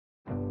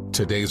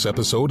Today's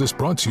episode is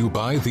brought to you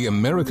by the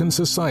American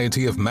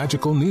Society of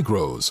Magical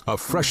Negroes, a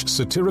fresh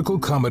satirical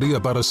comedy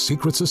about a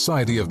secret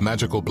society of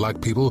magical black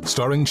people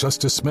starring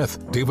Justice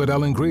Smith, David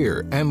Allen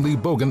Greer, Ann Lee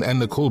Bogan, and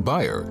Nicole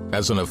Byer.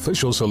 As an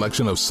official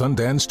selection of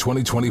Sundance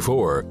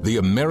 2024, the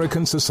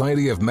American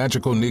Society of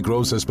Magical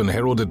Negroes has been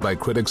heralded by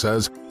critics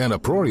as an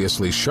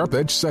uproariously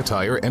sharp-edged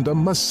satire and a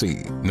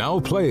must-see. Now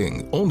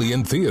playing only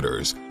in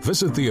theaters.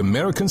 Visit the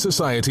American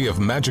Society of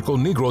Magical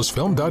Negroes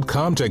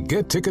Film.com to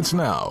get tickets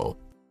now.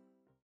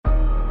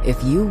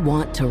 If you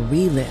want to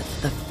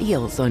relive the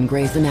feels on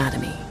Grey's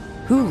Anatomy,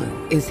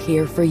 Hulu is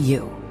here for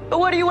you.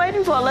 What are you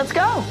waiting for? Let's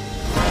go.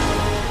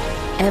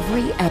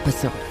 Every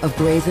episode of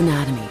Grey's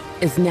Anatomy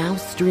is now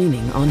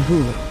streaming on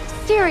Hulu.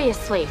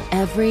 Seriously.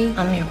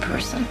 I'm your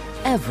person.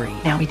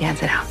 Now we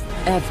dance it out.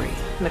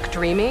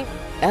 McDreamy.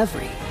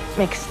 Every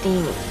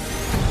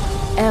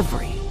McSteamy.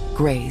 Every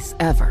Grey's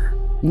ever.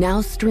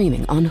 Now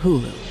streaming on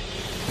Hulu.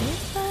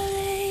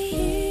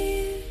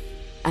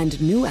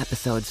 And new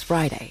episodes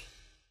Friday.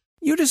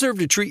 You deserve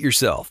to treat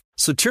yourself,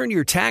 so turn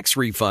your tax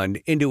refund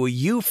into a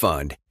U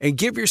fund and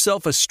give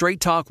yourself a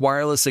Straight Talk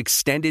Wireless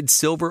Extended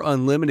Silver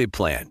Unlimited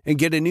plan and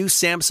get a new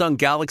Samsung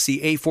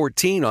Galaxy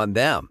A14 on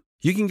them.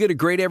 You can get a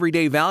great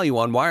everyday value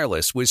on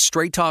wireless with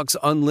Straight Talk's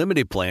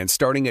Unlimited plan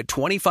starting at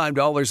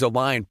 $25 a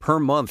line per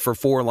month for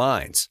 4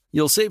 lines.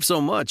 You'll save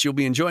so much you'll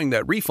be enjoying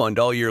that refund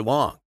all year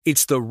long.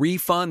 It's the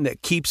refund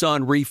that keeps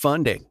on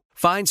refunding.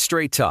 Find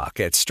Straight Talk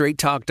at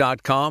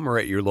straighttalk.com or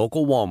at your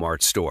local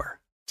Walmart store.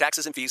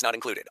 Taxes and fees not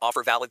included.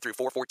 Offer valid through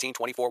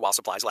 4/14/24 while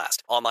supplies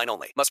last. Online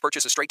only. Must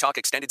purchase a Straight Talk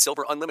Extended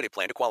Silver Unlimited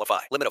plan to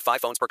qualify. Limit of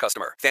 5 phones per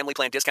customer. Family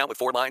plan discount with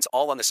 4 lines,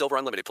 all on the Silver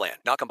Unlimited plan.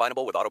 Not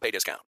combinable with autopay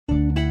discount.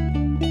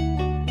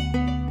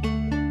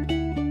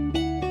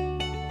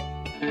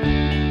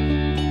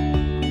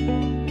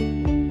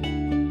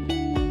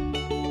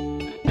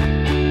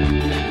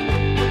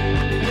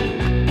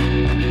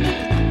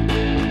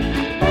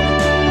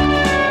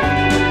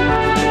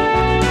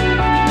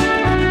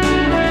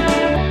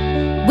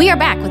 We are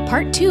back with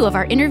part 2 of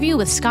our interview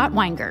with Scott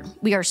Weinger.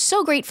 We are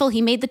so grateful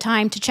he made the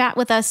time to chat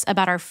with us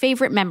about our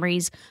favorite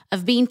memories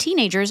of being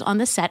teenagers on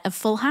the set of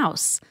Full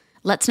House.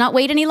 Let's not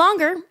wait any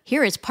longer.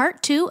 Here is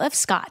part 2 of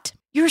Scott.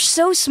 You're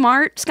so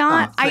smart,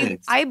 Scott. Oh,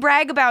 I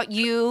brag about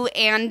you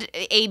and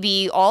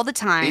AB all the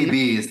time.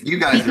 AB, you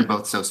guys are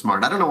both so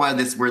smart. I don't know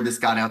where this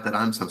got out that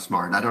I'm so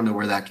smart. I don't know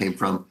where that came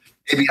from.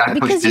 Maybe I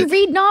because you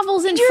read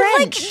novels in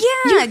French.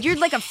 You're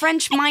like a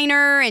French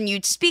minor and you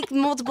speak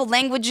multiple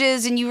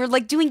languages and you were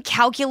like doing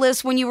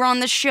calculus when you were on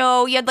the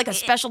show. You had like a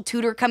special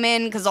tutor come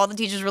in because all the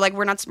teachers were like,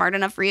 we're not smart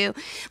enough for you.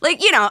 Like,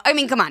 I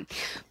mean, come on.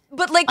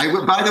 But like,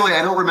 by the way,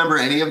 I don't remember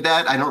any of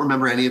that. I don't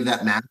remember any of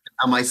that math.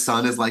 Now my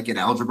son is like in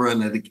algebra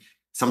and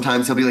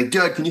sometimes he'll be like,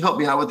 Dad, can you help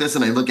me out with this?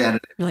 And I look at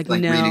it like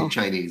no. Reading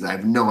Chinese. I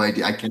have no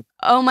idea. I can't.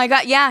 Oh my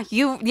God. Yeah.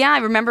 I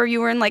remember you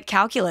were in like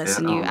calculus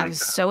and I was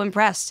so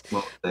impressed.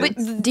 Well, but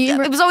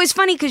it was always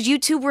funny because you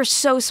two were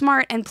so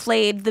smart and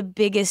played the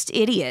biggest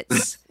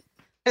idiots.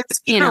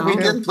 It's true. We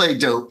did play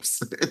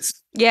dopes.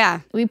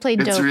 We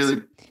played dopes.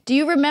 Really... Do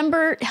you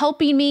remember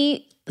helping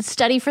me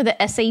study for the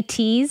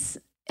SATs?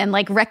 And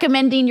like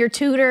recommending your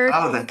tutor,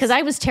 because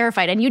I was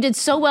terrified, and you did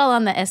so well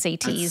on the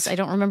SATs. I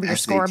don't remember your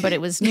score, but it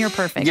was near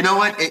perfect. You know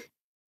what?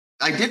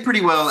 I did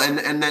pretty well,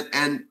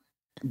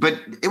 but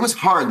it was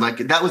hard. Like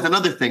that was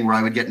another thing where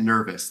I would get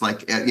nervous,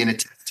 like in a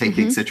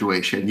test-taking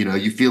situation.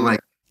 You feel like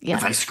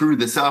if I screw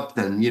this up,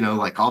 then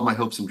like all my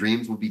hopes and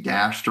dreams will be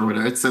dashed or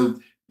whatever. It's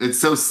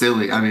so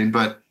silly. I mean,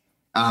 but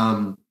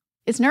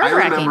it's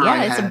nerve-wracking.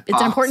 Yeah,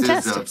 it's an important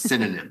test. Of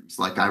synonyms.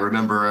 Like I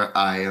remember,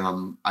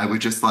 I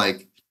would just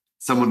like.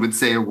 Someone would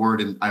say a word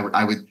and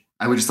I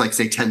would just like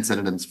say 10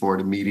 synonyms for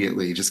it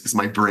immediately just because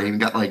my brain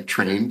got like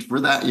trained for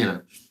that,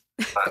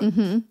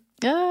 But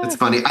it's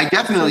funny. I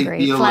definitely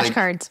feel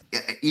flashcards.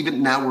 Like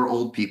even now we're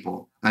old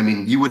people. I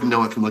mean, you wouldn't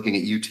know it from looking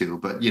at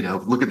YouTube, but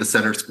look at the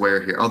center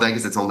square here. Oh, I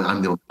guess I'm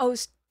the only.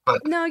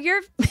 No,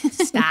 you're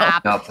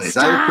stop. No, please.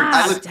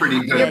 I look pretty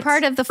good. You're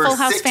part of the Full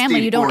House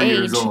family. You don't age.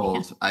 Years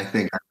old, I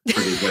think I'm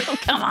pretty good.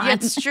 Come on,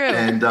 it's true.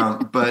 And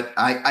but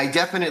I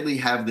definitely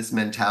have this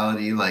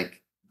mentality like.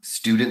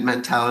 Student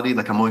mentality,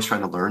 like I'm always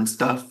trying to learn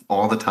stuff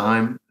all the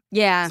time.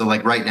 Yeah. So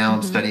like right now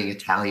I'm studying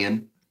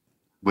Italian,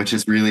 which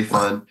is really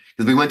fun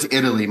because we went to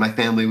Italy. My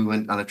family, we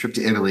went on a trip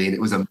to Italy, and it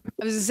was I was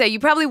gonna say you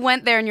probably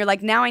went there and you're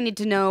like, now I need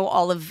to know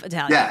all of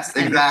Italian. Yes,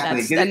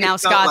 exactly. And now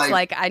Scott's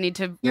like, I need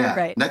to. Yeah.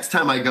 Right. Next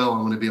time I go, I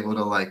want to be able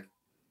to like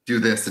do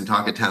this and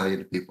talk Italian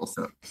to people.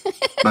 So,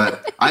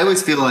 but I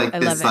always feel like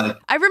this. Like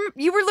I remember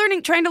you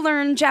were trying to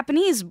learn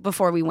Japanese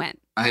before we went.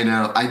 I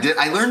know. I did.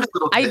 I learned a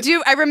little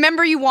bit. I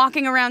remember you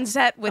walking around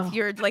set with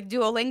your like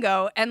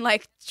Duolingo and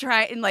like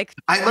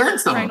I learned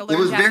some. It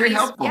was Japanese. Very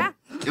helpful. Yeah.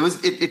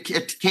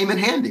 It came in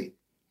handy.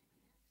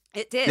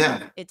 It did.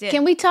 Yeah. It did.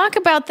 Can we talk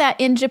about that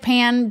in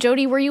Japan?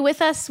 Jody, were you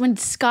with us when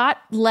Scott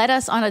led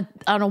us on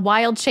a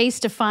wild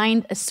chase to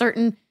find a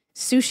certain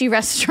sushi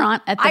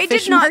restaurant at the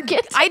fish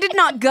market? I did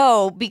not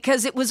go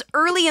because it was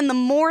early in the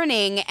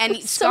morning, and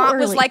Scott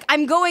was like,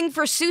 "I'm going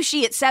for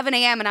sushi at 7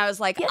 a.m." And I was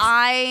like,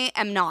 I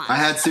am not. I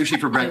had sushi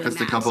for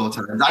breakfast a couple of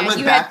times. I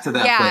went back to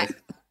that place.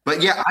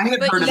 But yeah, I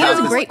had heard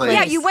about this place.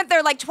 Yeah, you went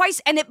there like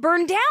twice, and it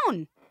burned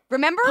down.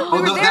 Remember?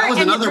 That was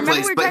another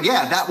place. But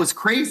yeah, that was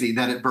crazy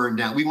that it burned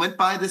down. We went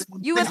by this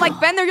one. You had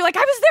been there. You're like, I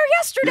was there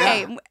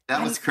yesterday. Yeah,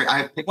 that was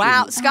crazy.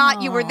 Wow,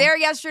 Scott, you were there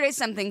yesterday.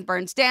 Something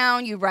burns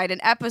down. You write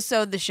an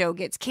episode. The show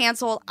gets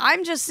canceled.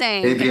 I'm just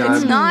saying, maybe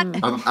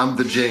I'm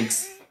the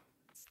jinx.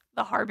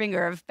 The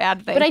harbinger of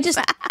bad things.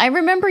 But I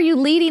remember you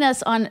leading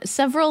us on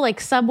several like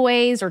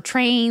subways or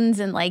trains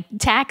and like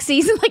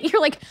taxis. And like,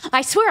 you're like,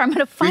 I swear I'm going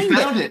to find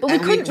it. But we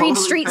couldn't read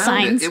street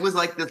signs. It was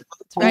like this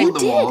hole in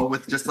the wall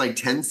with just like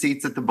 10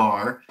 seats at the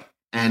bar.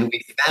 And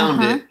we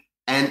found it.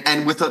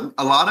 And with a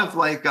lot of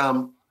like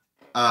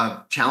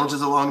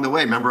challenges along the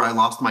way. Remember, I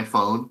lost my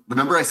phone.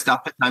 Remember, I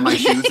stopped to tie my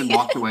shoes and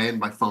walked away and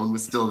my phone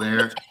was still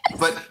there.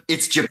 But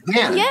it's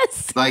Japan.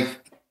 Yes. Like,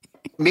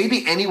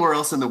 maybe anywhere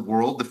else in the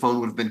world, the phone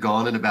would have been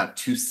gone in about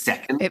 2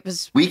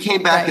 seconds. We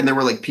came back and there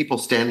were like people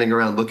standing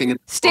around looking at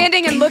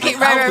and looking.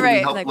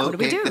 Right. Like, what do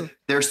we do?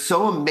 They're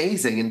so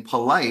amazing and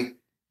polite.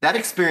 That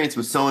experience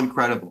was so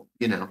incredible,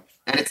 And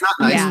it's not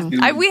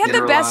nice. We had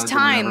the best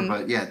time.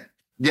 But yeah,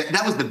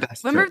 that was the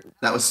best. Trip.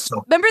 That was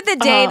so. Remember the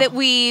day that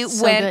we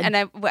went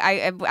and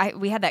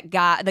we had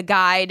the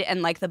guide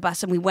and like the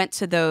bus, and we went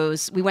to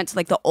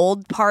like the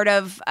old part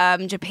of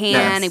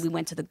Japan, and we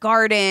went to the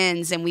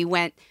gardens, and we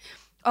went.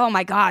 Oh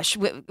my gosh,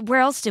 where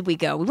else did we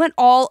go? We went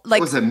all like...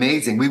 It was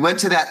amazing. We went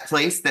to that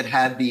place that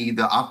had the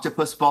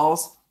octopus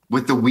balls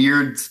with the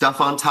weird stuff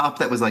on top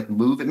that was like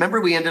moving. Remember,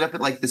 we ended up at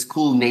like this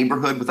cool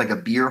neighborhood with like a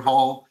beer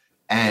hall.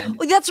 And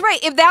that's right.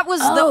 If that was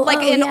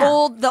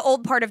the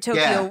old part of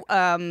Tokyo,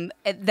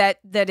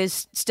 that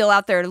is still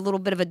out there, a little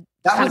bit of a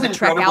kind of a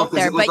trek out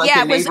there. It was like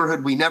a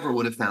neighborhood we never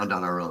would have found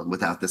on our own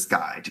without this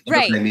guide. You know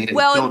what I mean?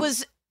 Well,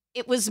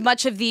 it was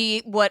much of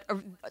what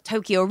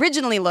Tokyo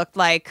originally looked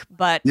like,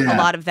 but a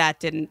lot of that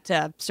didn't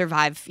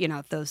survive,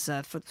 those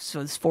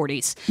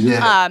 40s.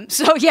 Yeah.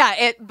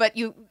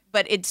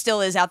 But it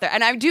still is out there.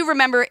 And I do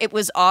remember it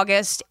was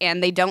August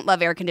and they don't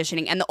love air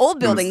conditioning and the old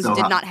buildings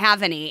did not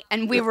have any.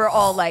 And we were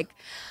all like,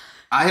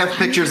 I have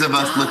pictures of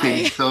us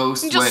looking so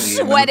sweaty. Just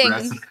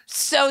sweating.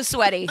 So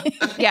sweaty.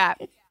 Yeah.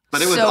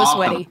 But it was so awesome.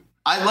 Sweaty.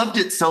 I loved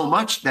it so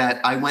much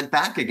that I went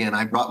back again.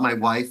 I brought my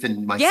wife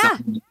and my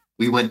son.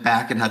 We went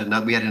back and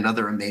we had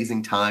another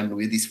amazing time.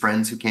 We had these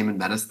friends who came and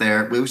met us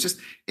there.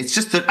 It's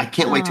just that I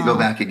can't wait to go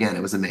back again.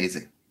 It was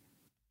amazing.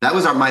 That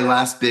was my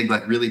last big,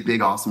 like really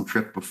big, awesome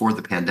trip before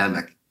the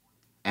pandemic.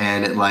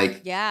 And it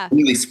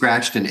really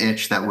scratched an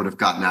itch that would have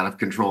gotten out of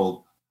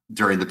control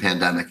during the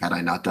pandemic had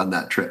I not done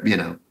that trip,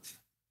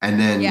 And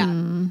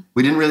then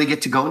we didn't really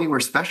get to go anywhere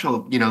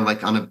special,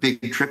 like on a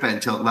big trip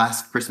until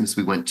last Christmas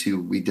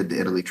we did the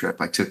Italy trip.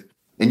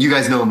 And you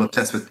guys know I'm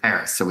obsessed with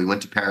Paris. So we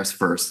went to Paris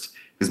first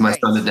because my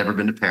son had never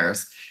been to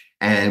Paris.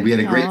 And we had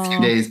a great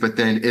few days, but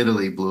then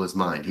Italy blew his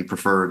mind. He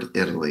preferred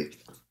Italy.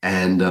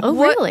 And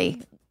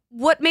really?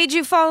 What made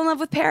you fall in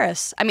love with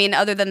Paris? I mean,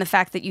 other than the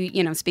fact that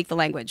you speak the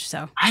language,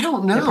 so I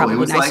don't know. Probably it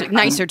was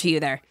nicer to you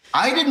there.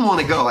 I didn't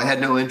want to go. I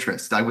had no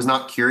interest. I was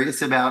not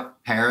curious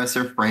about Paris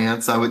or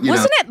France. Wasn't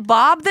it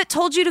Bob that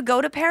told you to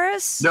go to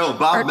Paris? No,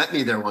 Bob met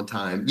me there one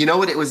time. You know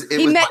what? It was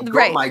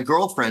my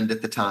girlfriend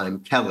at the time,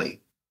 Kelly,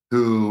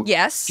 who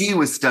she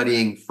was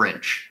studying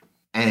French,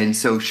 and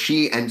so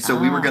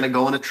we were going to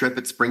go on a trip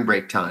at spring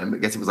break time. I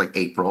guess it was like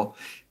April,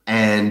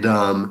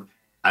 and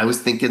I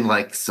was thinking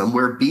like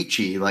somewhere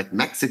beachy, like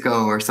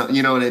Mexico or something,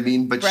 you know what I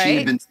mean? But she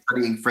had been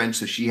studying French.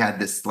 So she had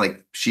this,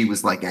 she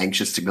was like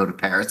anxious to go to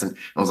Paris. And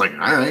I was like,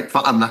 all right,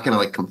 I'm not going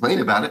to complain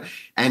about it.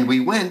 And we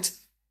went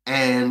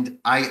and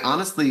I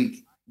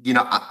honestly,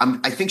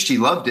 I think she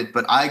loved it,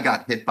 but I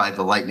got hit by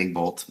the lightning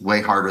bolt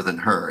way harder than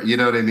her. You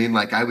know what I mean?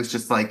 Like I was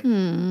just from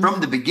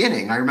the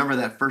beginning, I remember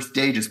that first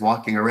day just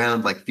walking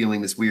around,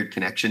 feeling this weird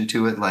connection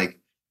to it. Like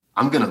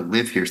I'm going to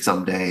live here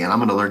someday and I'm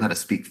going to learn how to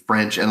speak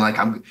French. And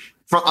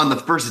on the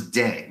first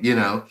day,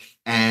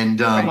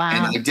 and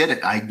I did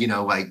it.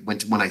 I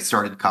went when I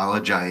started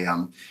college, I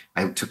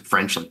took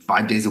French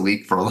 5 days a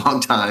week for a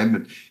long time.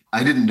 And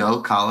I didn't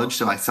know college.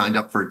 So I signed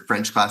up for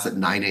French class at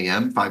 9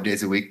 a.m. 5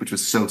 days a week, which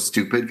was so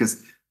stupid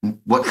because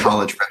what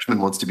college freshman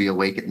wants to be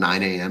awake at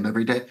 9 a.m.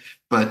 every day?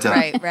 But,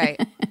 right.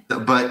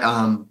 But,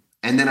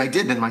 and then I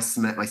did, then my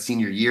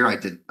senior year,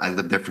 I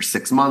lived there for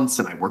 6 months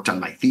and I worked on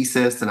my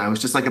thesis and I was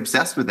just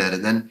obsessed with it.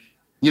 And then,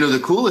 the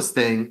coolest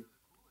thing,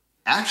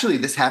 actually,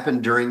 this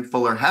happened during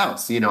Fuller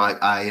House.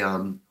 I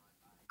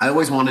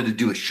always wanted to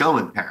do a show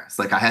in Paris.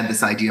 I had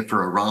this idea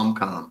for a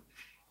rom-com,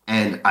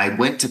 and I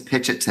went to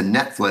pitch it to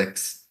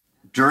Netflix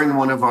during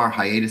one of our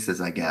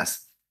hiatuses, I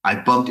guess. I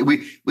bumped it.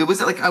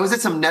 I was at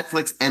some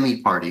Netflix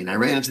Emmy party, and I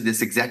ran into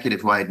this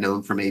executive who I had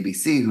known from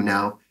ABC, who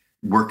now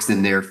works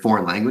in their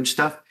foreign language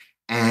stuff.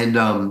 And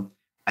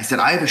I said,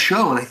 I have a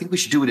show, and I think we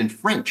should do it in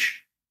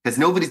French because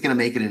nobody's going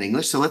to make it in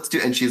English. So let's do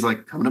it. And she's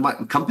like,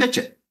 come pitch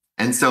it.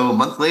 And so a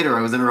month later,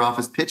 I was in her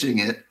office pitching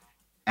it,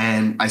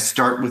 And I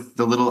start with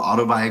the little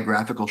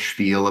autobiographical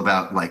spiel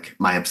about like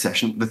my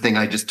obsession, the thing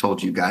I just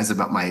told you guys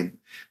about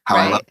how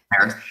I love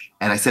Paris.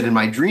 And I said, and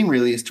my dream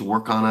really is to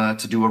work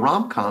to do a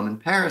rom-com in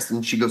Paris.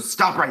 And she goes,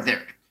 stop right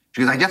there.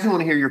 She goes, I definitely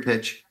want to hear your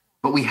pitch,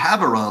 but we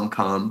have a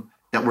rom-com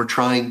that we're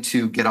trying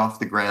to get off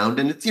the ground.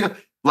 And it's,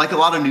 like a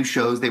lot of new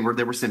shows, there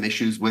were some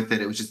issues with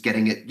it. It was just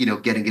getting it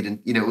in,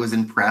 it was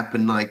in prep,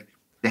 and like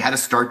they had a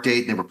start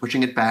date. They were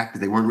pushing it back because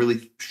they weren't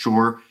really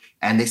sure.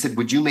 And they said,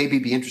 would you maybe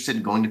be interested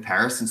in going to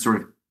Paris and sort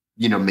of,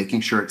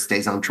 making sure it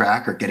stays on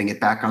track or getting it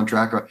back on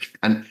track?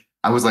 And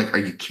I was like, are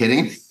you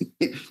kidding?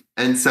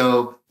 And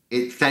so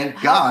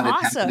thank God it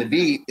happened to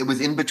be, it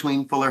was in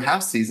between Fuller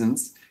House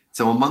seasons.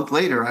 So a month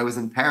later, I was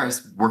in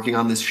Paris working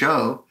on this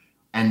show.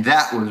 And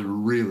that was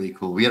really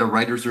cool. We had a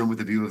writer's room with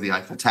a view of the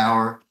Eiffel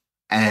Tower.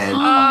 And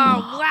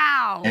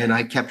wow! And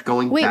I kept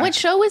going. Wait, back. what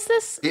show was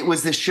this? It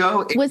was the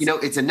show.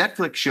 It's a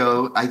Netflix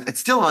show. It's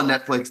still on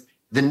Netflix.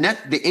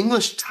 The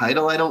English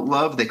title I don't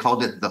love. They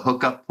called it The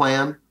Hookup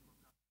Plan,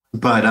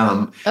 but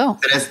it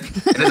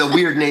has a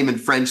weird name in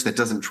French that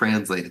doesn't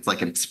translate. It's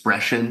like an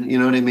expression. You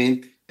know what I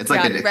mean? It's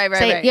like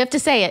right. You have to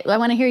say it. I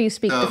want to hear you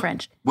speak the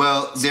French.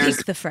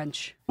 Speak the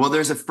French. Well,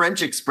 there's a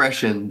French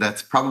expression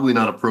that's probably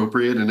not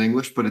appropriate in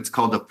English, but it's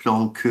called a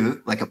plan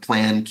Q, like a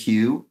plan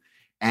Q,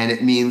 and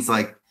it means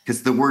like.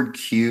 Because the word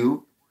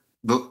Q,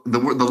 the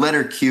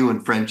letter Q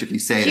in French, if you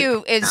say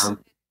it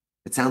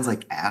sounds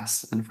like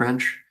ass in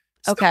French.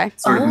 So okay. It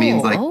sort of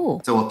means like,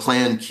 so a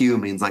plan Q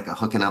means like a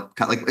hooking up,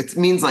 like it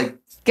means like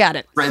got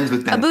it. Friends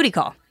with benefits. A booty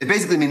call. It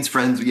basically means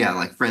friends,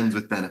 like friends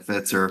with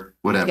benefits or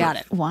whatever. Got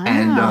it. Wow.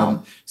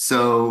 And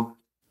so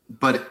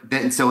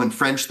in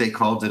French they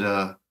called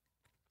the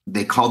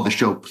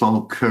show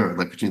plan cœur,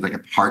 like which means like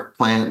a heart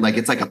plan, like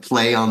it's like a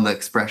play on the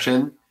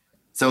expression.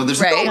 So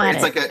there's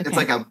it's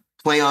like a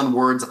play on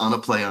words on a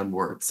play on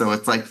words. So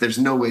it's like there's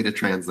no way to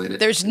translate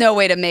it. There's no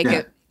way to make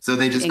it. So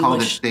they just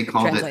called it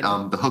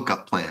the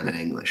Hookup Plan in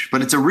English.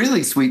 But it's a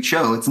really sweet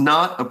show. It's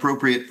not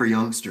appropriate for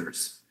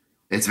youngsters.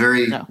 It's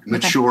very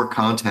mature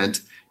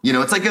content.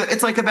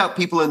 It's like about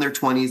people in their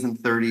 20s and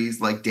 30s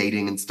like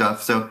dating and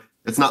stuff. So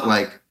it's not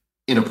like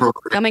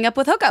inappropriate. Coming up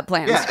with hookup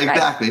plans. Yeah,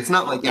 exactly. Right? It's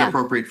not like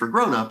inappropriate for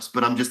grown-ups,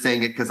 but I'm just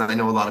saying it because I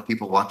know a lot of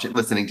people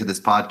listening to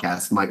this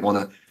podcast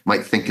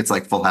might think it's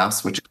like Full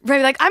House, which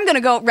like I'm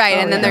gonna go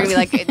and then they're gonna be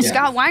like,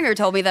 Scott Weinger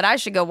told me that I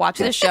should go watch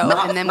this show,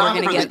 and then we're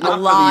gonna get a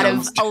lot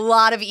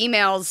of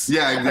emails.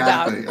 Yeah,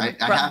 exactly. I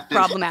have to,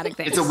 problematic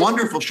things. It's a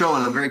wonderful show,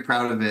 and I'm very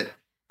proud of it.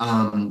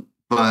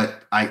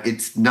 But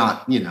it's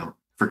not,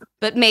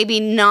 But maybe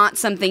not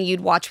something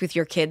you'd watch with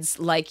your kids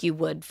like you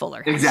would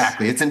Fuller House.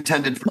 Exactly. It's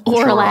intended for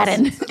or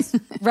Aladdin.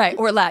 Right,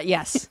 or Aladdin,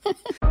 yes.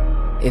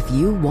 If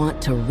you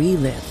want to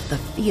relive the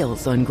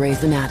feels on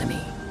Grey's Anatomy,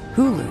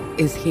 Hulu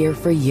is here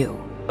for you.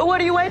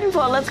 What are you waiting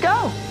for? Let's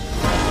go.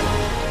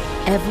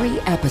 Every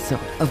episode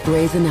of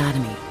Grey's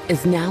Anatomy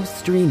is now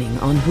streaming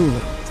on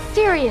Hulu.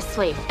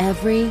 Seriously.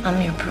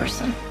 I'm your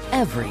person.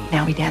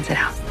 Now we dance it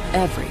out.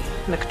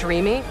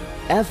 McDreamy?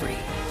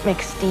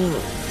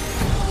 McSteamy.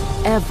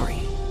 Every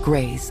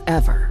Grey's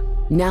ever.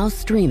 Now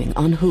streaming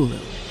on Hulu.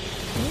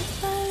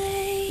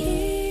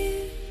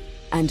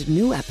 And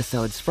new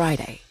episodes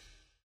Friday.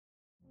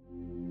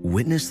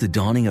 Witness the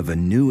dawning of a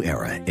new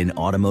era in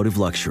automotive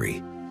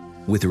luxury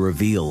with a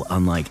reveal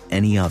unlike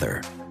any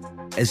other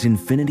as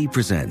Infiniti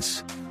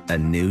presents a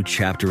new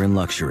chapter in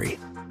luxury,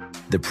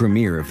 the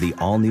premiere of the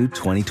all-new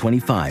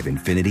 2025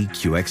 Infiniti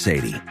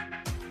QX80.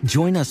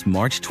 Join us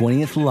March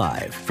 20th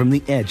live from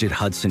the Edge at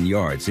Hudson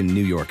Yards in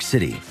New York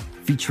City,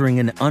 featuring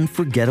an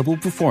unforgettable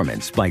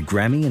performance by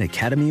Grammy and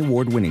Academy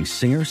Award-winning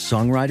singer,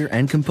 songwriter,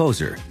 and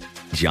composer,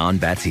 Jon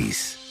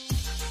Batiste.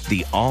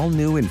 The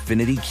all-new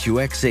Infiniti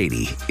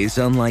QX80 is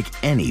unlike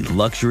any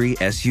luxury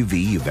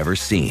SUV you've ever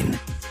seen.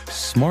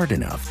 Smart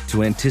enough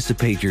to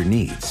anticipate your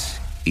needs,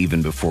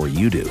 even before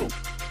you do.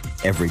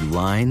 Every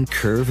line,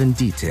 curve, and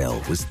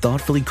detail was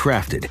thoughtfully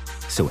crafted,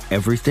 so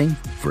everything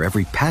for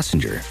every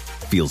passenger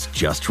feels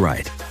just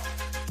right.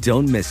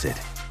 Don't miss it.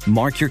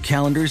 Mark your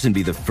calendars and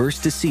be the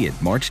first to see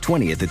it March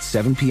 20th at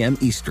 7 p.m.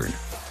 Eastern,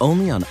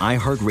 only on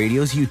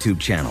iHeartRadio's YouTube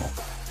channel.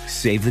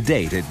 Save the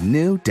date at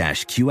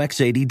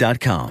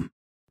new-QX80.com.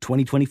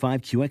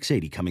 2025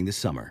 QX80 coming this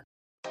summer.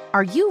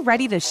 Are you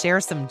ready to share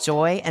some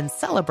joy and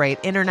celebrate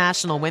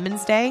International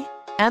Women's Day?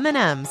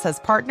 M&M's has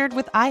partnered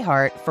with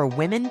iHeart for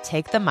Women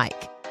Take the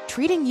Mic,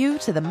 treating you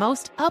to the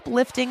most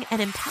uplifting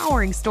and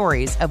empowering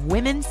stories of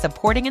women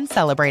supporting and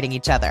celebrating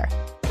each other.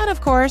 And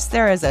of course,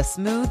 there is a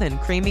smooth and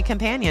creamy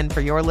companion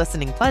for your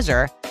listening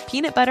pleasure,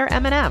 peanut butter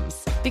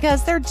M&Ms,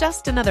 because they're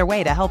just another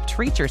way to help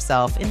treat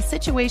yourself in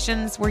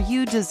situations where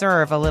you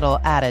deserve a little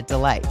added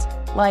delight,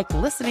 like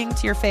listening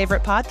to your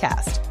favorite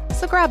podcast.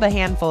 So grab a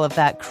handful of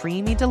that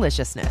creamy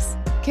deliciousness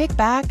Kick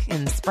back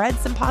and spread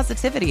some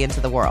positivity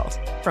into the world.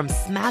 From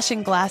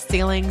smashing glass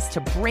ceilings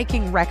to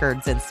breaking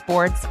records in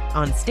sports,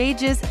 on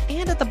stages,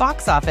 and at the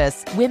box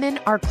office, women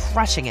are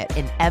crushing it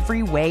in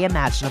every way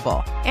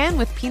imaginable. And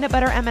with peanut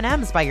butter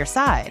M&Ms by your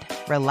side,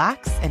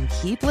 relax and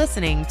keep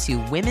listening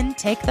to Women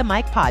Take the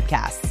Mic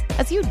podcasts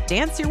as you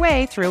dance your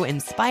way through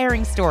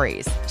inspiring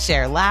stories,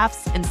 share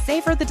laughs, and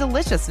savor the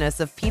deliciousness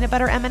of peanut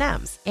butter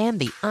M&Ms and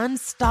the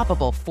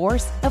unstoppable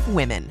force of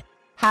women.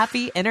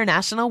 Happy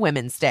International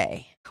Women's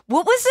Day.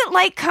 What was it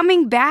like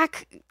coming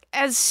back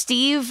as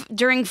Steve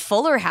during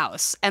Fuller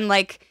House and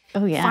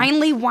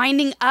finally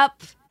winding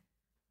up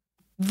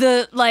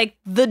the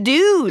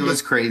dude? It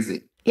was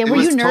crazy. Yeah, were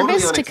you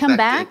nervous to come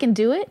back and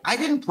do it? I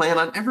didn't plan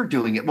on ever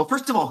doing it. Well,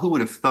 first of all, who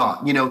would have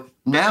thought?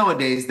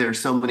 Nowadays there are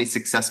so many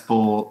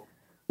successful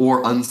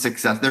or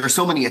unsuccessful. There are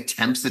so many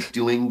attempts at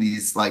doing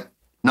these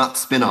not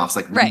spin-offs,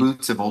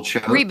 reboots of old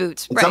shows.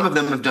 Reboots, right. Some of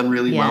them have done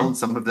really well and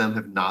some of them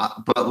have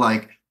not.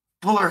 But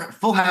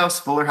Fuller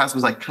House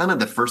was kind of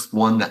the first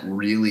one that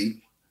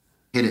really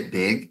hit it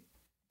big.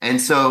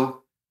 And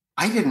so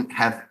I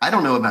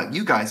don't know about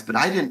you guys, but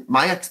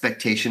my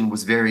expectation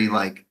was very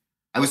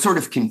I was sort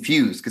of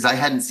confused because I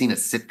hadn't seen a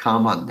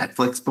sitcom on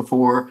Netflix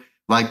before.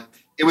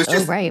 It was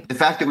just the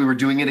fact that we were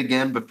doing it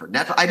again, but for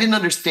Netflix, I didn't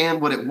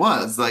understand what it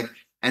was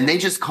and they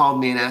just called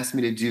me and asked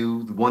me to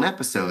do one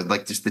episode,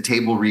 just the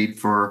table read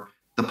for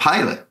the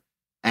pilot.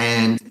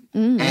 And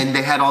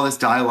they had all this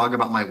dialogue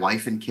about my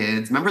wife and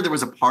kids. Remember, there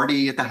was a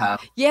party at the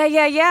house.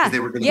 Yeah. They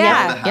were going to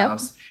go to the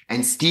house,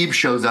 and Steve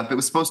shows up. It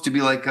was supposed to be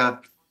the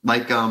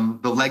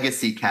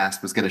Legacy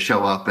cast was going to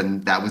show up,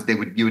 and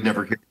you would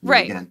never hear from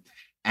them again.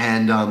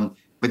 And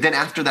but then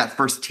after that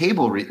first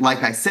table read,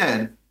 like I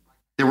said,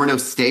 there were no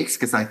stakes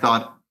because I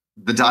thought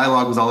the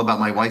dialogue was all about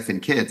my wife and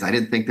kids. I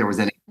didn't think there was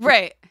any.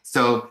 Right.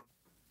 So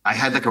I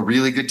had a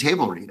really good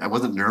table read. I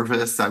wasn't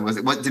nervous.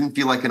 It didn't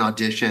feel like an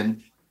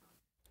audition.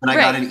 And I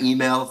got an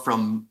email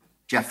from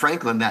Jeff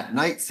Franklin that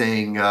night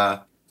saying,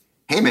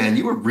 hey, man,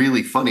 you were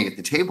really funny at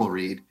the table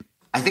read.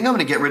 I think I'm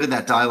going to get rid of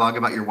that dialogue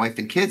about your wife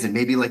and kids. And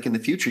maybe in the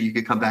future, you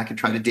could come back and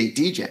try to date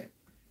DJ.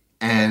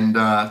 And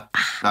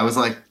I was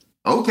like,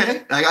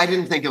 okay. I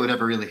didn't think it would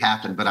ever really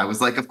happen. But I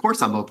was like, of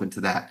course, I'm open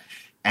to that.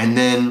 And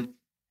then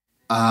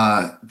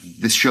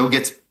the show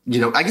gets,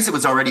 I guess it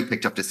was already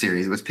picked up to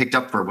series. It was picked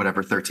up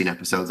for 13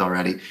 episodes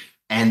already.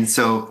 And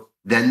so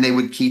then they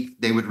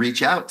would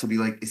reach out to be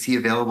like, is he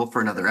available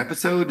for another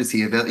episode? Is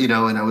he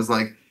available? And I was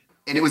like,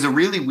 and it was a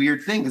really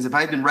weird thing because if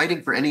I had been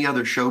writing for any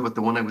other show but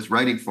the one I was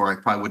writing for, I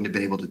probably wouldn't have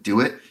been able to do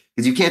it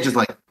because you can't just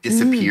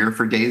disappear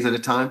for days at a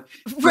time.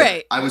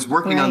 Right. But I was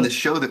working on this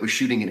show that was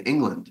shooting in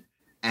England.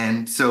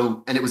 And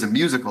it was a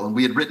musical and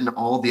we had written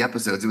all the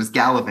episodes. It was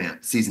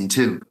Gallivant season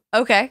 2.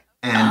 Okay.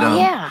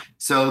 And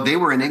so they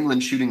were in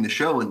England shooting the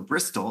show in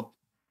Bristol.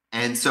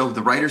 And so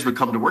the writers would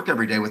come to work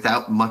every day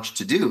without much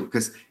to do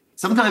because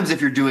sometimes if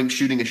you're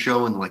shooting a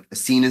show and a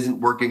scene isn't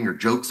working or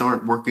jokes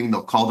aren't working,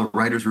 they'll call the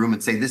writer's room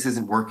and say, this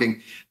isn't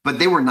working. But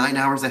they were 9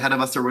 hours ahead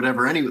of us or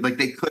whatever. Anyway,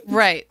 they couldn't.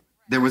 Right.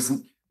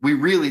 We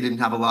really didn't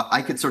have a lot.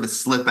 I could sort of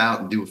slip out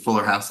and do a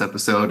Fuller House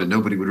episode and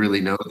nobody would really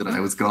know that I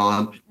was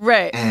gone.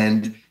 Right.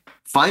 And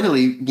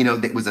finally,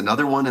 there was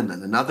another one and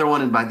then another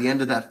one. And by the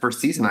end of that first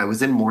season, I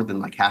was in more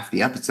than half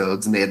the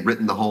episodes and they had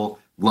written the whole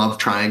love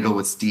triangle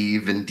with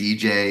Steve and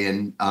DJ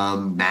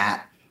and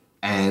Matt.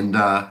 And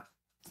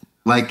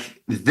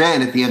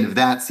then at the end of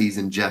that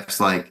season, Jeff's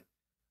like,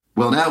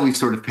 well, now we've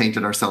sort of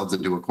painted ourselves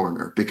into a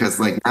corner because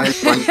now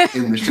it's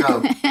in the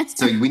show.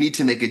 So we need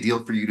to make a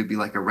deal for you to be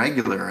a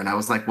regular. And I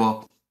was like,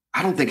 well,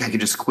 I don't think I could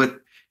just quit.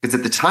 Because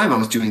at the time I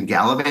was doing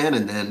Gallivant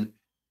and then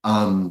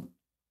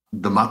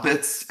the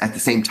Muppets at the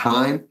same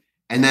time.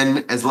 And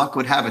then as luck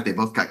would have it, they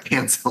both got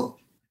canceled.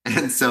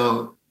 And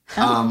so,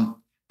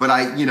 but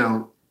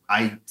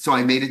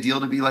I made a deal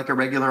to be a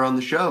regular on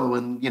the show.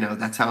 And,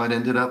 that's how it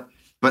ended up.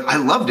 But I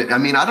loved it. I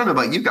mean, I don't know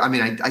about you guys. I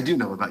mean, I do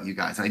know about you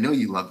guys. I know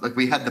you loved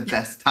we had the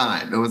best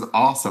time. It was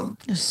awesome.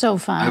 It was so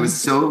fun. I was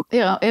so,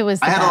 it was,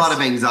 I had a lot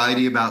of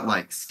anxiety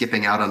about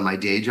skipping out on my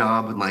day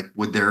job and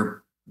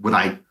would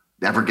I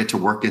ever get to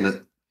work in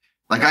it?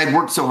 I had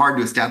worked so hard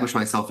to establish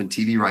myself in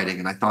TV writing.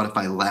 And I thought if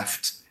I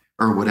left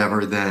or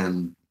whatever,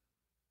 then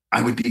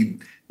I would be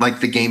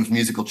the game of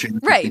musical chairs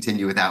would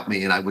continue without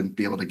me and I wouldn't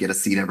be able to get a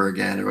seat ever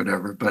again or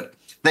whatever. But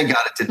thank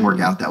God it didn't work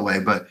out that way.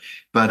 But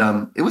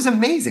it was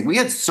amazing. We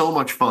had so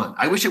much fun.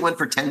 I wish it went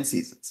for 10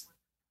 seasons.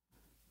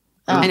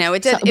 I know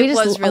it did. We it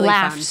was really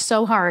laughed fun.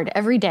 so hard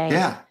every day.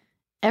 Yeah.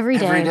 Every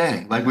day. Every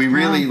day. We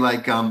really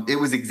it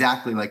was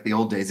exactly like the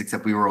old days,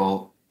 except we were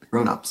all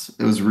grown-ups.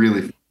 It was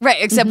really fun. Right,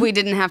 except we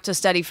didn't have to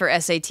study for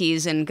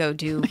SATs and go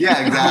do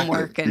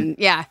homework and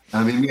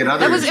I mean, we had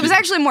other it was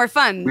actually more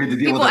fun.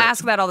 People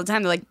ask that all the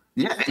time. They're like,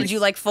 did you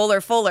like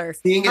Fuller?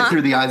 Seeing it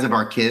through the eyes of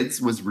our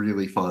kids was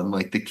really fun.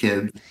 The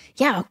kids.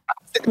 Yeah.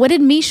 What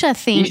did Misha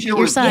think?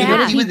 Your son, what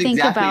did he think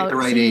exactly about at the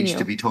right age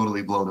to be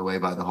totally blown away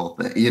by the whole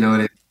thing. You know what I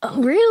mean?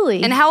 Oh,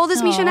 really? And how old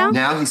is Misha now?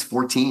 Now he's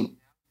 14.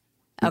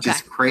 Which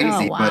is crazy.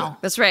 Oh, wow.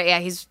 But that's right. Yeah,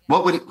 he's.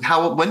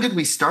 When did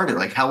we start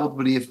it? How old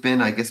would he have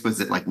been? I guess was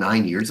it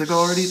 9 years ago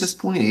already at this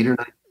point? 8 or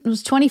 9? It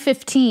was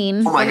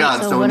 2015. Oh my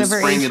God. So in the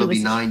spring, it'll be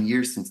be 9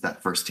 years since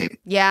that first tape.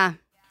 Yeah.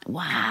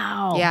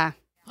 Wow. Yeah.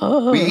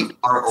 Oh. We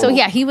are old. So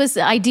yeah, he was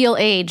the ideal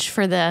age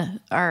for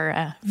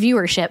our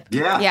viewership.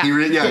 Yeah,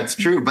 it's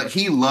true. But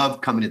he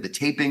loved coming to the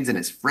tapings, and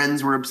his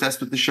friends were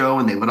obsessed with the show,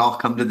 and they would all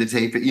come to the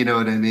tape. You know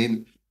what I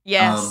mean?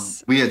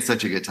 Yes. We had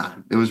such a good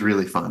time. It was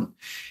really fun.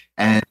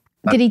 And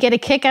did he get a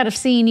kick out of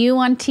seeing you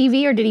on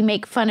TV, or did he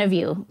make fun of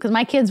you? Because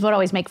my kids would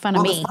always make fun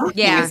of me.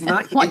 Yeah,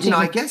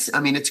 I guess. I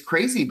mean, it's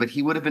crazy, but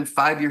he would have been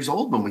 5 years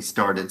old when we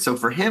started. So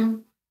for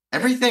him,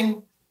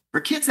 everything. For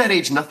kids that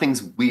age,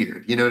 nothing's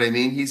weird. You know what I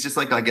mean? He's just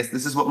like, I guess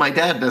this is what my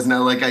dad does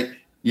now. Like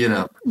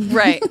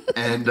Right.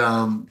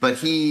 And, but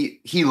he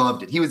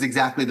loved it. He was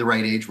exactly the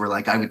right age where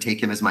like I would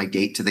take him as my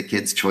date to the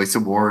Kids' Choice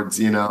Awards,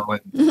 and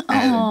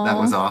that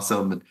was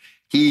awesome. And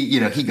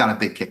he got a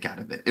big kick out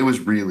of it. It was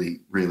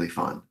really, really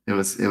fun. It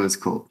was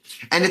cool.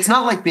 And it's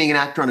not like being an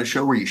actor on a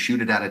show where you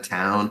shoot it out of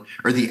town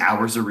or the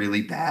hours are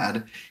really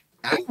bad.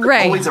 We're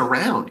always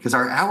around because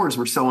our hours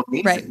were so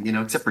amazing,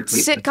 except for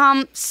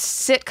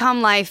sitcom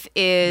life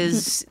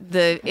is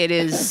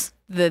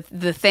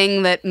the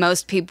thing that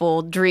most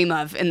people dream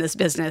of in this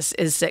business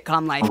is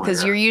sitcom life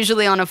because you're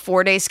usually on a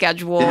 4-day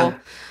schedule.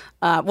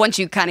 Yeah. Once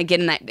you kind of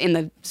get in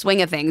the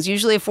swing of things,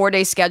 usually a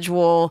 4-day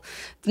schedule,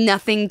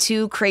 nothing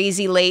too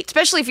crazy late,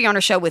 especially if you're on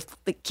a show with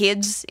the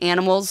kids,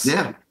 animals.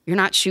 Yeah. You're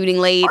not shooting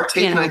late. Our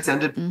tape nights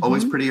ended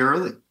always pretty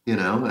early,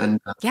 and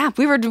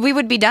we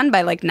would be done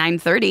by like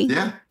 9:30.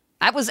 Yeah.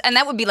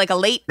 That would be like a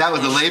late. That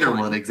was a later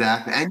one,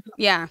 exactly. And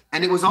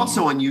and it was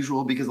also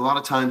unusual because a lot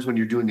of times when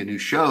you're doing a new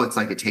show, it's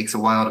like it takes a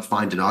while to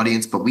find an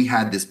audience. But we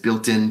had this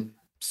built-in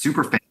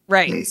super fan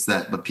base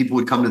that people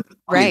would come to the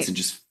audience and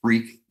just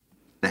freak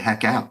the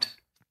heck out,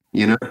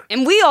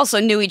 And we also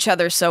knew each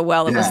other so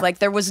well. It was like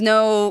there was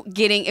no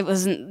getting. It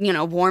wasn't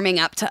warming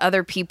up to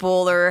other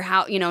people or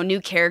how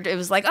new character. It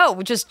was like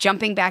we're just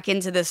jumping back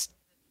into this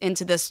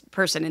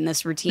person in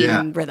this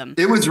routine rhythm.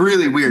 It was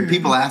really weird.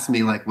 People asked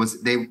me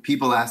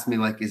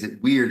is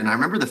it weird? And I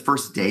remember the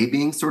first day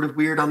being sort of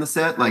weird on the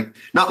set, like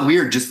not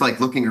weird, just like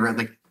looking around,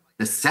 like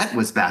the set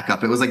was back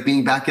up. It was like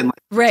being back in like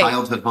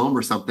childhood home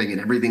or something and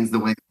everything's the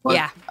way it was.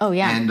 Yeah. Oh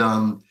yeah. And,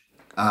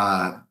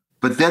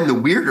 but then the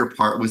weirder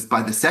part was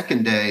by the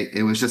second day,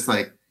 it was just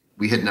like,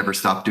 we had never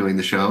stopped doing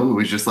the show. It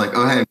was just like,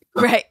 oh, hey,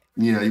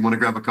 you want to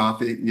grab a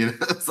coffee?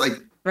 It's like,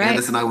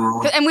 Candace and I were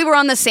on. And we were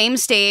on the same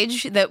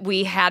stage that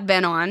we had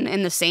been on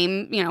in the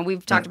same,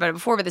 we've talked about it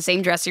before, but the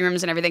same dressing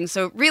rooms and everything.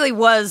 So it really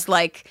was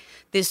like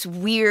this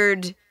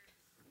weird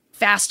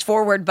fast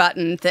forward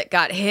button that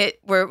got hit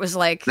where it was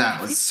like.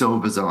 That was so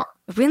bizarre.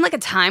 Have we in like a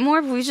time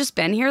warp? We've just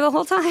been here the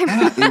whole time.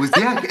 Yeah, it was,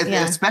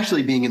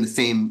 especially being in the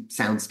same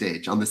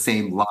soundstage on the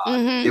same lot.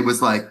 Mm-hmm. It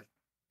was like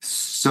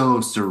so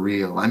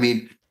surreal. I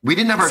mean, we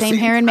didn't have our same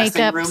hair and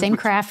makeup, rooms, same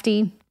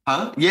crafty.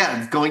 Huh?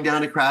 Yeah, going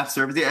down to craft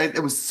service. Yeah,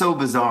 it was so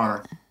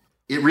bizarre.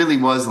 It really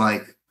was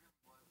like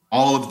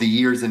all of the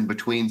years in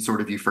between sort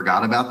of you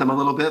forgot about them a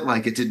little bit.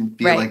 Like it didn't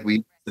feel like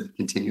we had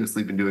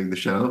continuously been doing the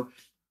show.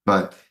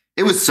 But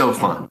it was so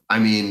fun. I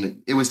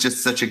mean, it was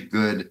just such a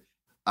good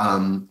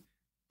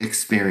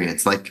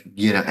experience. Like,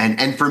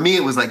 and for me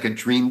it was like a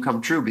dream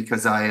come true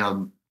because I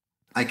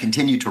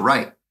continue to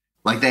write.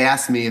 Like they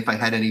asked me if I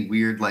had any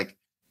weird like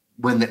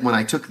when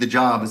I took the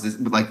job,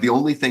 like the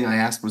only thing I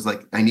asked was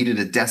like I needed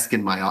a desk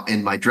in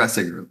my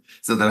dressing room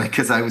so that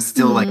because I was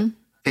still like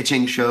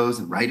pitching shows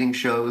and writing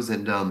shows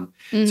and so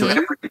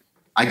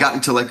I got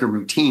into like a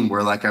routine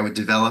where like I would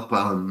develop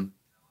an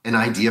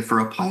idea for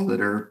a pilot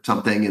or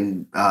something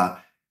and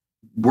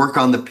work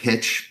on the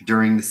pitch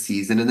during the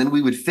season and then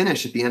we would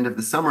finish at the end of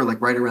the summer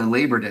like right around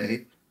Labor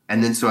Day.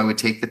 And then so I would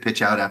take the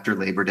pitch out after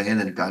Labor Day and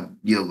then I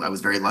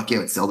was very lucky. I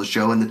would sell the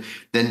show and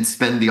then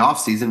spend the off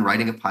season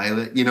writing a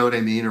pilot, you know what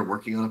I mean? Or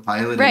working on a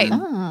pilot. Right.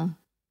 And then,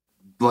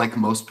 like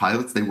most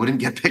pilots, they wouldn't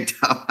get picked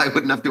up. I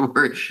wouldn't have to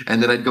worry.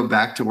 And then I'd go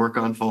back to work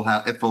on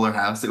Fuller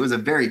House. It was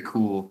just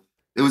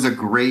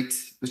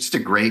a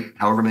great,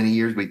 however many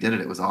years we did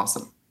it. It was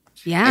awesome.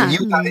 Yeah. And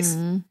you guys,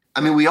 I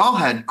mean, we all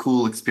had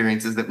cool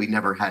experiences that we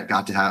never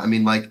got to have. I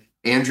mean, like,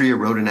 Andrea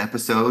wrote an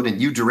episode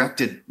and you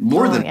directed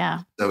more than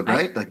an episode,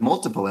 right? Like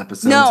multiple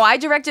episodes. No, I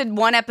directed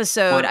one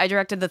episode. I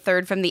directed the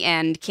third from the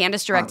end.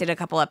 Candace directed a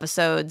couple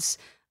episodes.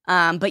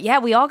 But yeah,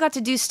 we all got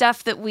to do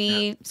stuff that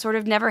we sort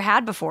of never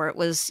had before. It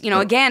was,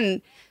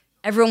 again,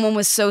 everyone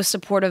was so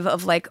supportive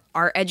of like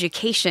our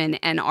education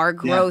and our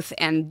growth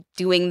and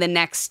doing the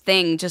next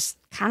thing, just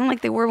kind of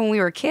like they were when we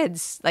were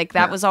kids. Like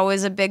that was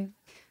always a big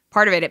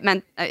part of it. It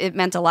meant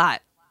a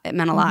lot. It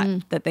meant a lot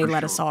that they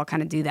let us all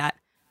kind of do that.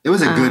 It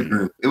was a good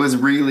group. It was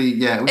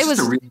really, it was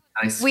just a really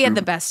nice We had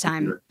the best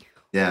time.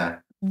 Yeah.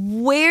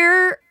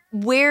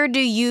 Where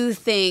do you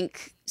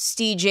think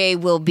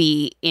CJ will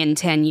be in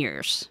 10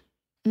 years?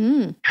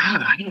 God,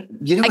 I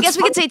guess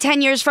we could say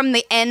 10 years from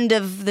the end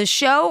of the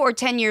show or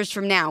 10 years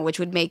from now, which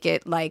would make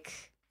it like,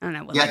 I don't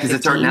know. Yeah, because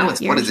it's now.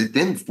 What has it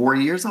been? 4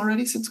 years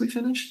already since we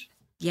finished?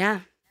 Yeah.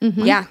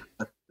 Mm-hmm. Yeah.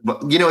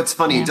 But it's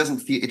funny. It doesn't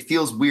feel. It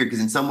feels weird because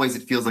in some ways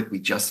it feels like we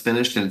just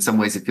finished, and in some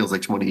ways it feels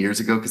like 20 years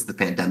ago because the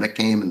pandemic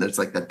came and there's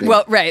like that big.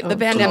 Well, right, the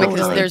pandemic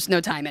because there's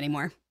no time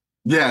anymore.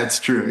 Yeah, it's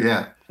true.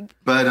 Yeah.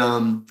 But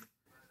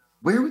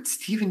where would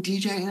Steve and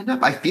DJ end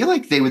up? I feel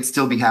like they would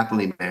still be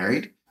happily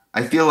married.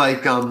 I feel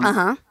like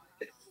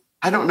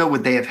I don't know,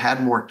 would they have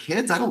had more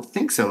kids? I don't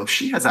think so. If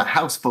she has a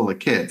house full of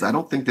kids, I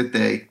don't think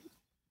that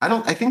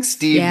I think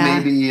Steve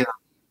maybe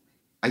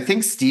I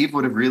think Steve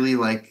would have really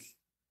like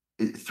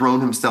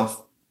thrown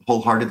himself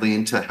wholeheartedly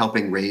into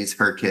helping raise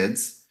her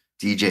kids,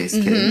 DJ's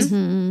kids.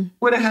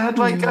 Would have had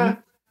like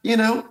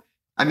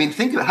I mean,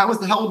 think of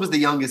how old was the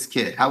youngest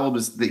kid? How old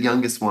was the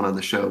youngest one on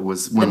the show?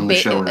 Was when the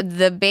show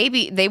the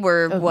baby? They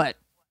were what,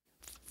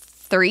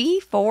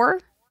 3,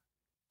 4?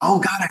 Oh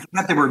God, I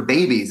forgot they were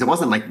babies. It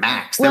wasn't like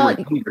Max. They were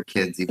younger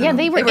kids. Even yeah,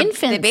 they were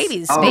infants.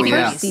 Babies. Oh baby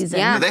yeah. season.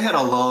 Yeah, they had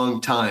a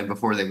long time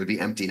before they would be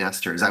empty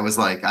nesters. I was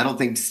like, I don't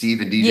think Steve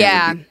and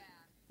DJ would be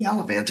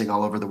gallivanting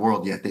all over the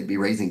world yet. They'd be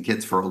raising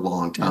kids for a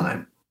long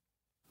time.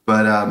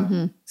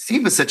 But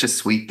Steve was such a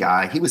sweet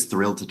guy. He was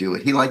thrilled to do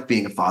it. He liked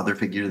being a father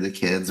figure to the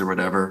kids or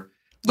whatever.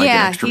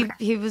 Like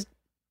he was.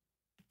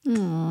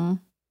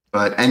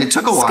 But and it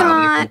took a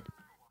while.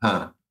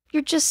 Scott,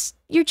 you're just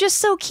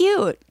so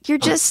cute. You're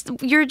still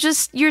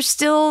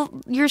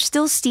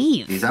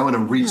Steve. I want to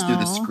reach through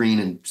the screen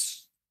and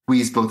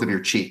squeeze both of your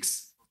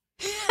cheeks.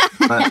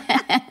 But,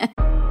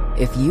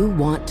 If you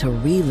want to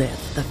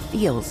relive the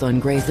feels on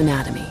Grey's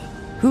Anatomy,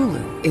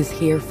 Hulu is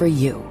here for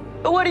you.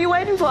 What are you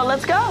waiting for?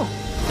 Let's go.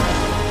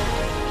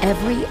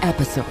 Every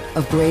episode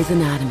of Grey's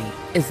Anatomy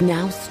is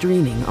now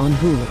streaming on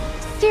Hulu.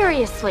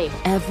 Seriously.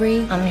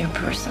 I'm your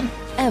person.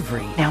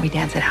 Every. Now we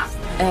dance it out.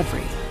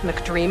 Every.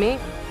 McDreamy.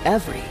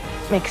 Every.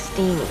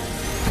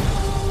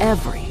 McSteamy.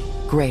 Every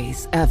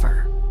Grey's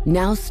ever.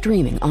 Now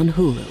streaming on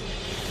Hulu.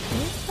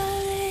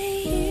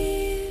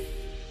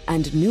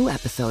 And new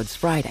episodes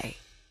Friday.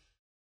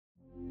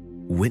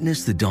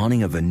 Witness the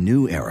dawning of a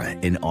new era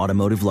in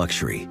automotive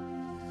luxury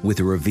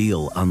with a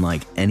reveal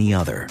unlike any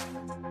other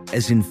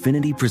as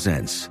Infiniti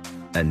presents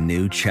a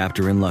new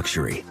chapter in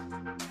luxury,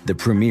 the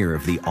premiere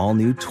of the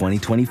all-new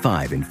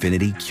 2025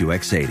 Infiniti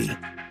QX80.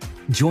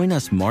 Join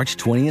us March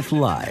 20th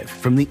live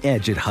from the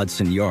Edge at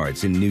Hudson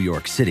Yards in New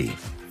York City,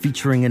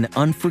 featuring an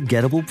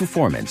unforgettable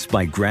performance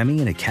by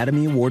Grammy and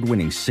Academy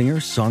Award-winning singer,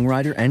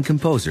 songwriter, and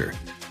composer,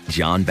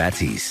 Jon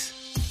Batiste.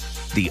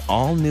 The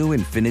all-new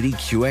Infiniti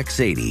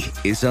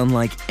QX80 is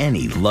unlike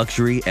any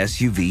luxury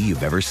SUV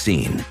you've ever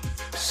seen.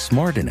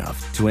 Smart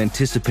enough to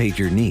anticipate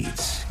your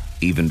needs,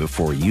 even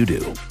before you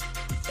do.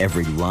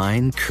 Every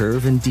line,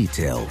 curve, and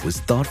detail was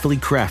thoughtfully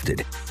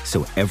crafted,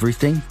 so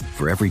everything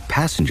for every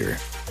passenger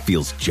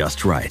feels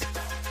just right.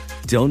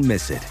 Don't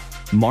miss it.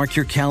 Mark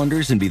your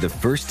calendars and be the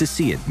first to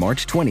see it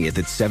March 20th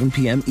at 7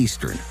 p.m.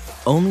 Eastern,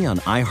 only on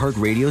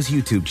iHeartRadio's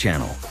YouTube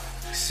channel.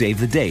 Save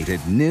the date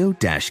at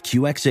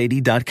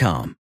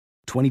new-QX80.com.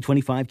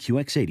 2025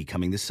 QX80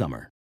 coming this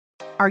summer.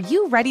 Are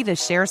you ready to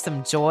share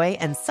some joy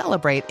and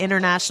celebrate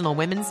International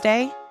Women's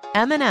Day?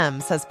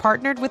 M&M's has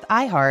partnered with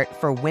iHeart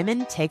for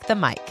Women Take the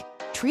Mic,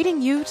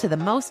 treating you to the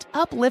most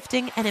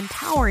uplifting and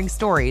empowering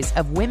stories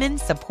of women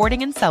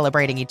supporting and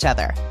celebrating each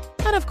other.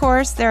 And of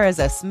course, there is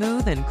a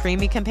smooth and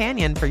creamy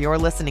companion for your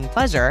listening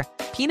pleasure,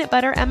 peanut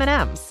butter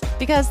M&Ms,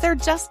 because they're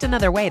just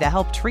another way to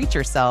help treat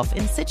yourself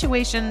in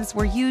situations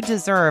where you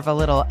deserve a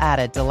little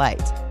added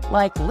delight,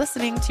 like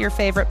listening to your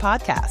favorite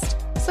podcast.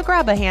 So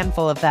grab a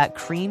handful of that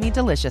creamy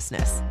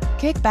deliciousness.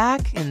 Kick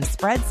back and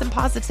spread some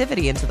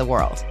positivity into the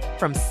world.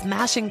 From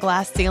smashing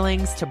glass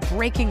ceilings to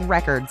breaking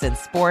records in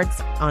sports,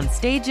 on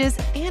stages,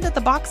 and at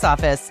the box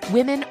office,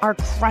 women are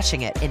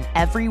crushing it in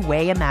every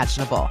way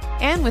imaginable.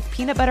 And with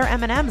peanut butter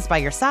M&Ms by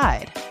your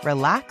side,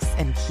 relax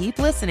and keep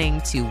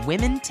listening to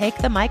Women Take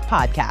the Mic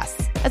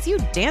podcasts as you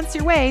dance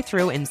your way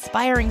through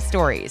inspiring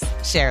stories,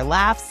 share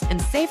laughs,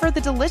 and savor the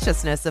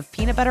deliciousness of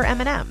peanut butter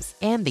M&Ms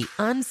and the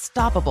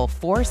unstoppable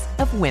force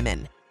of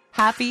women.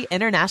 Happy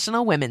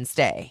International Women's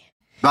Day.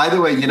 By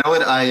the way, you know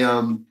what?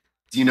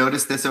 Do you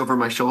notice this over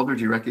my shoulder?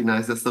 Do you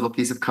recognize this little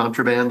piece of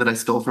contraband that I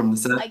stole from the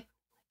set?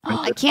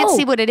 I can't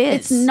see what it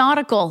is. It's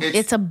nautical.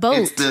 It's a boat.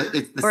 It's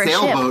the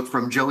sailboat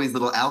from Joey's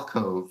little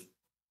alcove.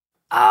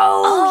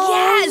 Oh,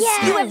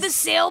 yes. You have the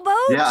sailboat?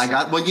 Yeah, I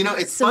got. Well,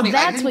 it's so funny.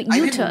 That's what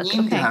you I took.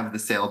 didn't mean to have the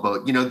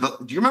sailboat. Do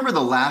you remember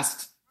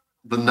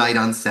the night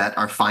on set,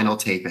 our final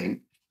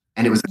taping?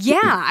 And it was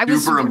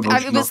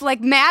it was like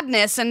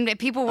madness, and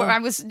people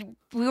were.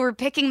 We were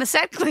picking the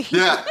set clean.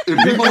 Yeah,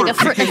 people were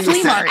picking the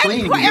set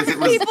clean because it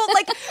was people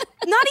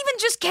not even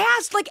just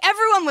cast. Like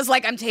everyone was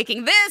like, "I'm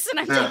taking this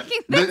and I'm taking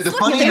this." The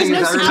funny thing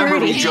is, I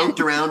remember we joked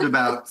around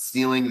about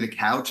stealing the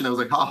couch, and I was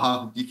like,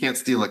 "Ha, you can't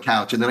steal a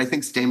couch." And then I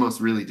think Stamos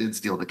really did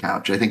steal the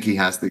couch. I think he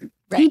has the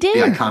He did.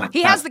 The iconic.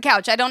 He has the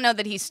couch. I don't know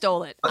that he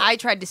stole it. I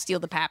tried to steal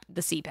the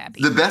CPAP.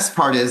 The best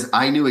part is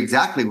I knew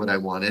exactly what I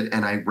wanted,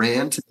 and I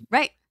ran to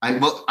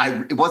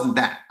it wasn't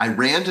that. I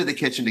ran to the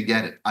kitchen to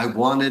get it. I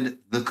wanted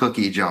the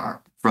cookie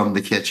jar from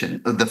the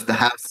kitchen, the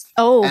house.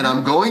 Oh. And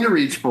I'm going to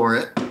reach for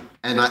it.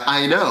 And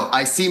I know.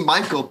 I see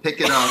Michael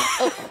pick it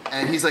up.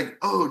 And he's like,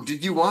 "Oh,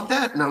 did you want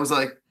that?" And I was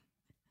like,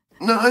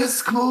 "No,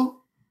 it's cool."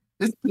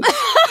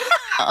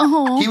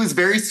 He was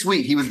very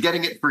sweet. He was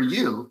getting it for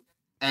you.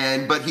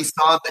 but he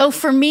saw that.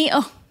 For me.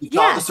 He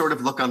saw the sort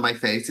of look on my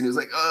face, and he was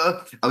like,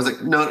 I was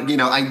like,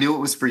 no, I knew it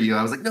was for you.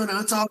 I was like, no,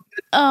 it's all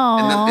good.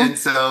 Oh. And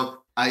so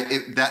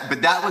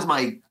but that was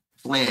my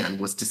plan,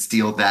 was to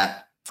steal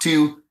that,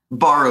 to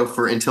borrow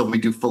until we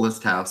do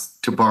Fullest House,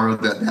 to borrow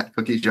that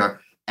cookie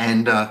jar.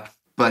 And,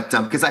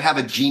 because I have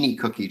a genie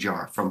cookie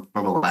jar from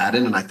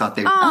Aladdin, and I thought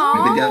they would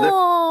go together.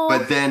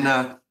 But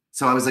then,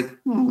 so I was like,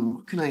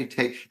 what can I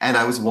take? And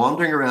I was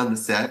wandering around the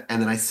set,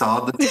 and then I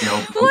saw the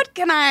sailboat. What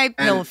can I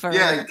pilfer?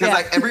 Yeah,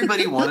 because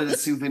everybody wanted a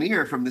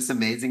souvenir from this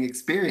amazing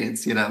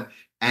experience,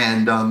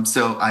 And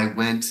so I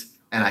went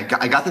and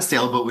I got the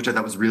sailboat, which I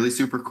thought was really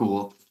super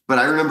cool. But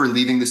I remember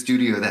leaving the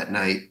studio that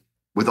night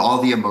with all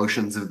the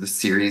emotions of the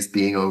series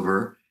being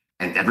over,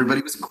 and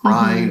everybody was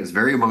crying. It was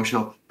very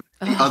emotional.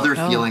 The other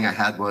feeling I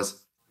had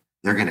was,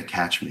 they're going to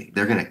catch me.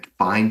 They're going to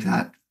find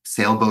that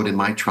sailboat in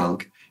my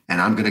trunk,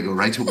 and I'm going to go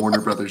right to Warner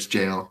Brothers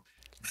jail.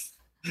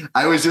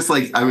 I was just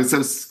like, I was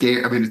so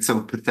scared. I mean, it's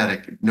so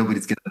pathetic.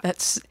 Nobody's going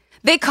to.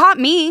 They caught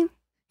me.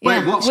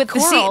 Wait, what? With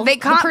Coral.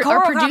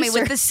 Coral caught me producer.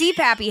 with the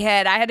CPAPy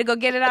head. I had to go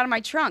get it out of my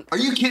trunk. Are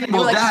you kidding?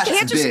 Well, that's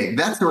big.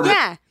 That's sort of.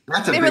 Yeah.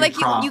 That's a they big were like,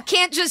 prop. you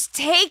can't just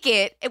take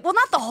it. Well,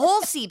 not the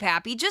whole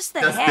CPAPy, just the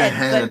Just the head.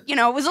 head. But,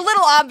 it was a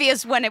little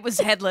obvious when it was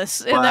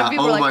headless. And Wow. then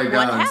people were like, my what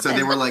God. happened? So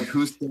they were like,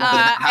 who stole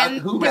it? And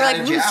Who they were like,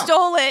 ratted who you out?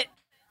 stole it?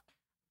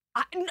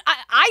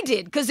 I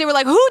did, because they were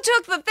like, who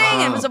took the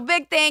thing? And it was a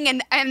big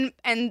thing.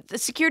 And the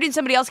security and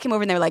somebody else came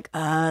over, and they were like,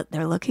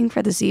 they're looking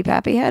for the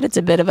CPAPy head. It's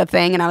a bit of a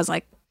thing. And I was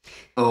like,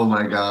 oh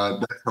my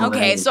God. That's okay,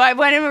 hilarious. so I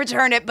went and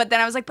returned it, but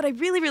then I was like, but I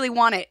really, really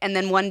want it. And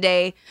then one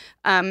day,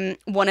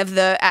 one of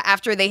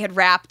after they had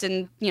wrapped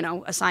and,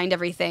 assigned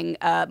everything,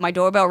 my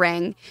doorbell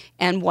rang,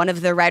 and one of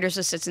the writer's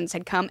assistants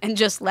had come and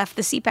just left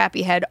the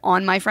CPAPy head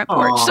on my front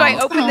porch. So I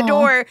opened the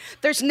door.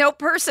 There's no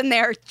person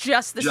there,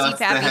 just the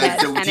CPAPy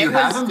head. So And do you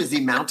have him? Is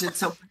he mounted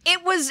somewhere?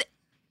 It was,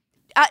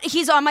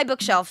 he's on my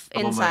bookshelf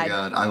inside.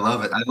 Oh my God. I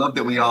love it. I love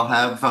that we all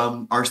have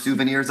our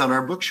souvenirs on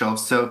our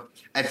bookshelves. So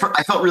I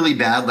felt really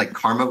bad, like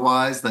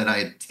karma-wise, that I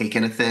had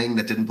taken a thing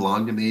that didn't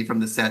belong to me from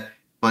the set,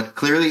 but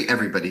clearly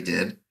everybody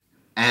did.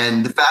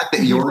 And the fact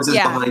that yours is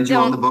behind you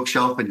on the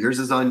bookshelf, and yours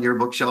is on your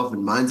bookshelf,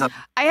 and mine's on.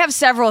 I have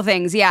several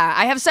things. Yeah,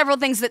 I have several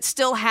things that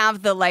still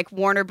have the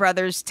Warner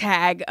Brothers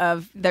tag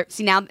of.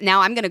 See, now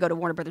I'm going to go to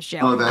Warner Brothers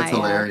jail. Oh, that's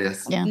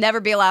hilarious.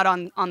 Never be allowed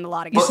on the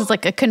lot again. This is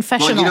like a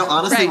confessional. Well,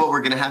 honestly, what we're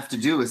going to have to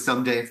do is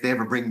someday, if they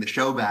ever bring the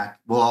show back,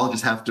 we'll all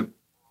just have to.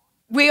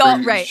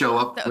 Show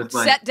up with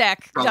set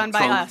deck done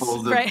by us.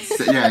 Right.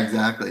 Yeah,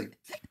 exactly.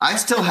 I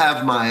still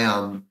have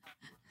my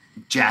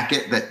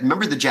jacket.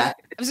 Remember the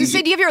jacket? I was going to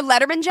say, do you have your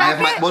Letterman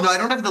jacket? No, I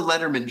don't have the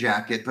Letterman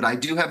jacket, but I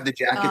do have the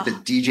jacket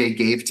that DJ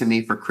gave to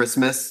me for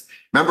Christmas.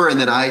 Remember? And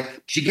then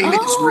she gave me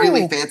this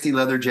really fancy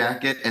leather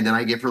jacket, and then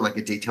I gave her like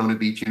a Daytona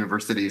Beach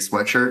University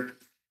sweatshirt.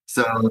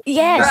 So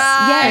yes.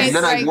 And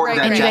then I wore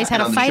that and you guys jacket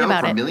had a on the fight show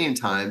about for it a million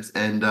times,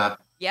 and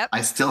yep.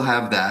 I still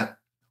have that.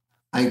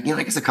 I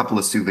guess a couple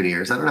of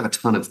souvenirs. I don't have a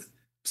ton of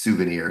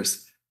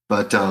souvenirs,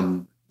 but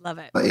love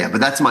it. But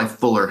that's my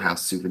Fuller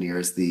House souvenir,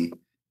 is the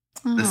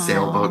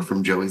sailboat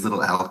from Joey's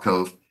little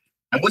alcove.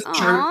 I wasn't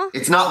sure.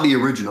 It's not the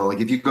original.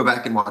 Like if you go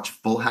back and watch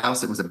Full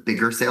House, it was a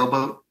bigger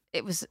sailboat.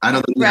 It was. I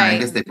don't think. Right. I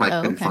guess they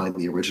probably couldn't find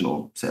the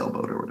original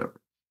sailboat or whatever.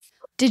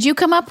 Did you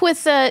come up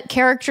with the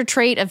character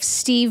trait of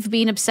Steve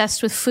being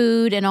obsessed with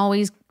food and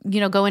always,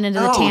 going into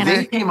the tanner?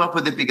 They came up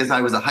with it because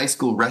I was a high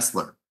school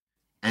wrestler.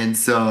 And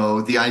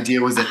so the idea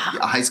was that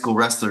high school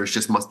wrestlers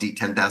just must eat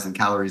 10,000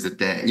 calories a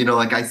day.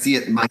 Like I see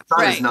it. My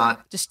son is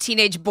not. Just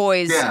teenage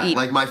boys. Yeah, eat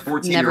like my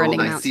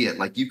 14-year-old, I see it.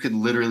 Like you could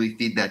literally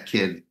feed that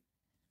kid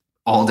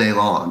all day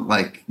long.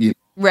 Like,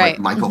 like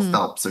Michael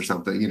Phelps or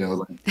something,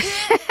 like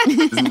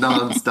just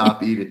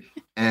nonstop eating.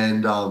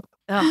 And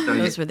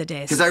those were the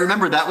days. Because I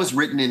remember that was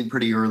written in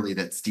pretty early,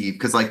 that Steve.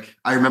 Because like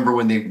I remember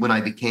when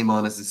I became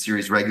on as a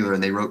series regular,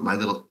 and they wrote my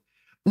little.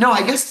 No,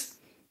 I guess.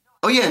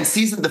 Oh yeah, and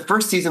the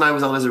first season I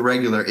was on as a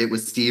regular, it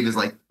was Steve is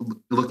like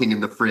looking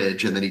in the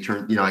fridge, and then he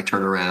turned, I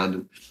turn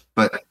around.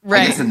 But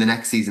I guess in the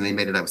next season they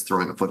made it I was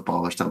throwing a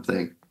football or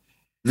something.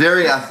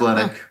 Very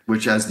athletic,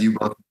 which as you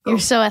both know, you're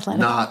so athletic.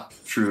 Not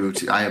true.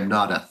 I am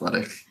not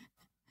athletic.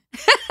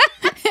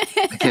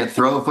 I can't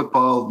throw a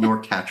football nor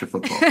catch a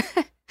football.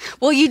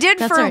 Well, you did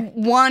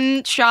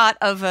one shot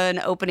of an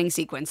opening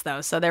sequence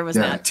though, so there was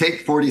that.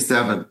 Take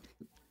 47.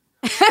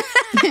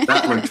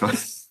 That worked fun.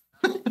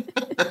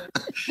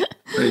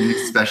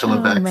 Special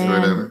effects or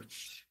whatever.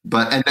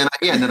 But and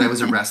then I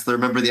was a wrestler.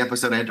 Remember the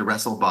episode I had to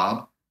wrestle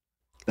Bob?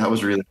 That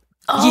was really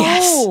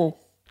yes.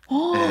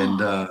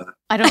 And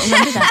I don't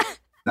remember that.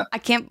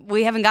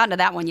 We haven't gotten to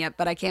that one yet,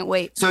 but I can't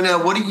wait. So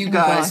now what do you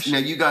guys now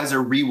you guys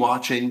are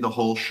rewatching the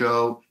whole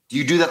show. Do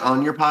you do that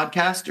on your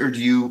podcast, or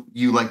do you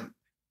do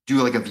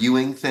like a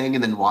viewing thing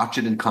and then watch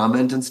it and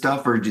comment and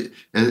stuff, or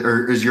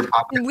is your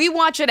podcast? We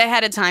watch it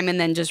ahead of time and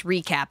then just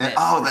recap it.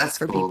 Oh, that's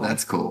cool. People.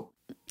 That's cool.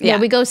 Yeah,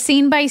 we go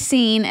scene by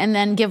scene and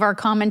then give our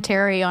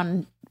commentary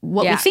on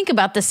what we think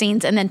about the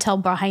scenes, and then tell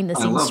behind the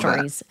scenes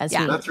stories as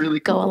we that's really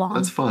go cool. along.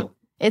 That's fun.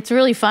 It's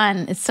really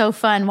fun. It's so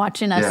fun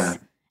watching us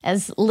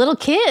as little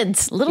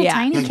kids,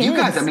 tiny kids. You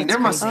guys, I mean, That's there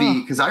must crazy.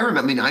 be, because I remember,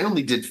 I mean, I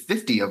only did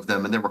 50 of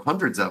them and there were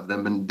hundreds of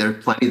them, and there are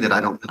plenty that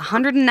I don't.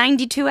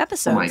 192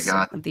 episodes. Oh my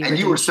God. Of the And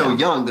you were so show.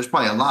 young, there's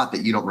probably a lot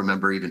that you don't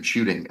remember even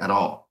shooting at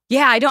all.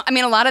 Yeah, I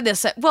mean, a lot of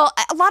this, a lot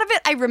of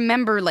it I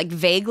remember like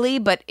vaguely,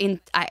 but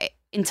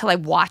until I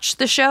watched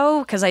the show,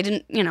 because I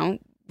didn't,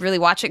 really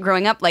watch it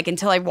growing up, like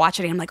until I watch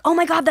it, I'm like, oh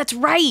my God, that's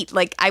right.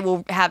 Like I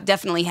will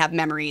definitely have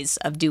memories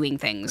of doing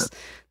things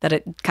that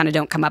it kind of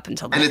don't come up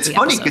until. And it's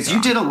funny because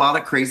you did a lot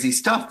of crazy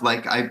stuff.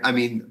 Like I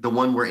mean, the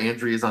one where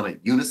Andrea's on a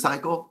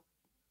unicycle,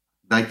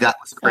 like that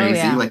was crazy.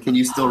 yeah. Like, can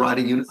you still ride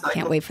a unicycle?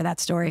 Can't wait for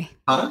that story.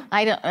 Huh?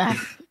 I don't.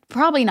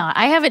 Probably not.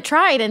 I haven't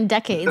tried in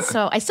decades,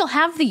 so I still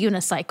have the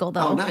unicycle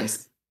though. Oh,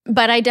 nice.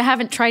 But I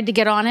haven't tried to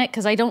get on it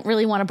because I don't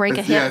really want to break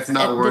a hip it's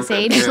not at worth this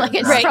age. it. Yeah. Like,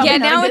 it's Right. probably Yeah.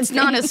 not a Now good it's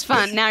not thing. as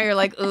fun. Now you're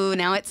like, ooh,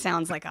 now it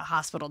sounds like a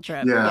hospital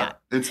trip. Yeah.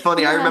 It's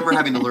funny. I remember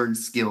having to learn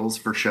skills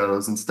for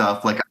shows and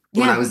stuff. Like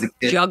when I was a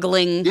kid.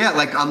 Juggling. Yeah.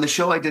 Like on the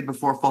show I did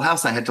before Full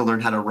House, I had to learn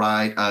how to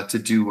ride, to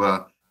do,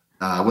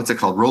 what's it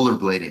called?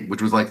 Rollerblading,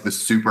 which was like the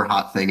super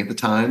hot thing at the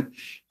time.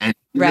 And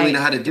you really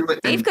know how to do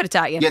it. Dave could have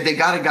taught you. Yeah. They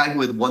got a guy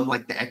who had won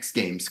like the X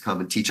Games come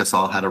and teach us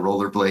all how to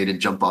rollerblade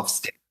and jump off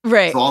stage.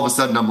 Right. So all of a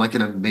sudden I'm like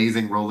an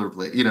amazing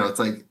rollerblade. It's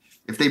like,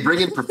 if they bring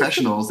in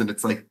professionals and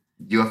it's like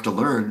you have to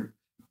learn,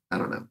 I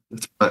don't know.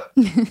 But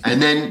and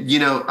then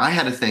I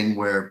had a thing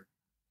where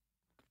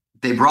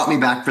they brought me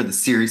back for the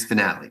series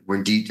finale where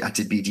I had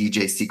to be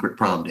DJ's secret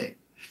prom date.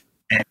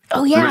 And,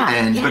 Oh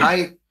yeah. But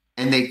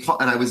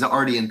I was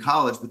already in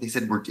college, but they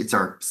said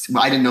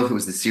I didn't know if it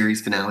was the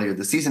series finale or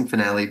the season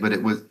finale, but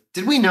it was.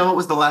 Did we know it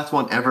was the last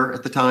one ever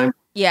at the time?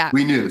 Yeah,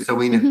 we knew. So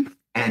we knew. Mm-hmm.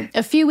 And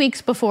a few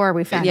weeks before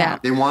we found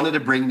out. They wanted to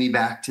bring me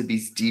back to be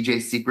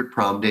DJ's secret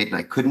prom date, and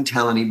I couldn't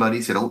tell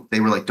anybody. So they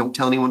were like, don't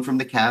tell anyone from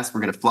the cast.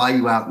 We're going to fly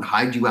you out and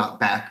hide you out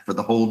back for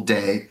the whole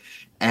day.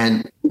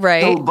 And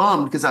so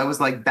bummed because I was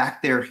like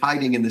back there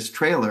hiding in this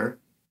trailer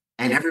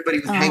and everybody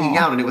was hanging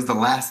out, and it was the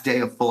last day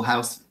of Full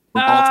House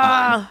of all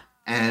time.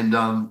 And,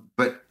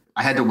 but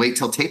I had to wait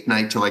till tape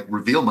night to like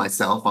reveal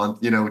myself on,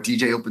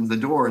 DJ opens the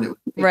door and it was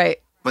right.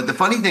 But the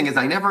funny thing is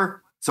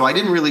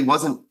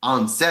wasn't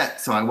on set.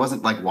 So I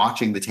wasn't like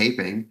watching the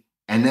taping.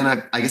 And then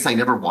I guess I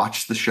never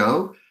watched the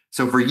show.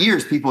 So for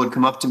years, people would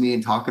come up to me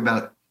and talk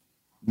about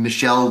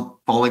Michelle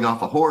falling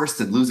off a horse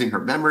and losing her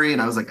memory.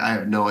 And I was like, I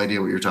have no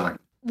idea what you're talking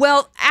about.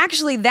 Well,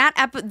 actually,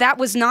 that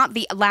was not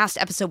the last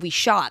episode we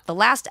shot. The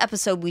last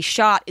episode we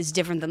shot is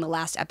different than the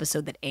last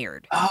episode that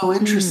aired. Oh,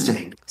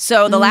 interesting.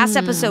 So the last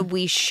episode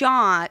we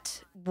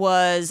shot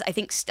was, I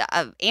think,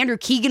 Andrew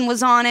Keegan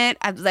was on it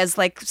as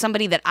like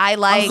somebody that I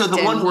liked. So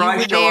the one where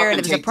I show up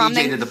and take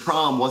DJ to the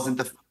prom wasn't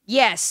the...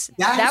 Yes,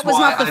 that was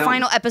not the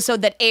final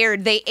episode that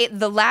aired.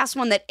 The last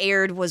one that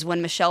aired was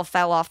when Michelle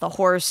fell off the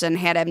horse and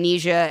had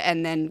amnesia,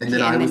 and then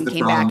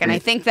came back. And I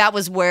think that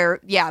was where,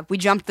 we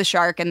jumped the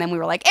shark, and then we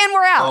were like, and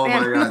we're out. Oh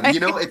man. my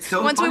God! It's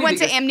so once we went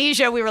to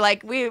amnesia, we were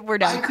like, we're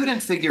done. I couldn't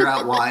figure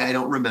out why I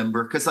don't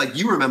remember, because like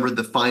you remembered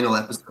the final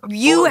episode.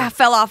 You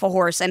fell off a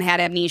horse and had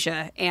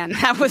amnesia, and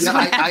that was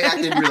I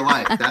acted in real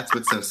life. That's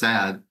what's so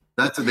sad.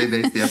 That's what they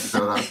based the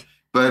episode on.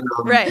 But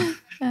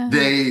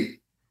they.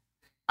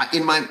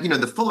 In my,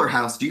 the Fuller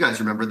House, do you guys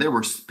remember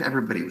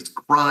everybody was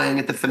crying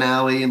at the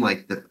finale, and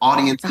like the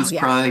audience was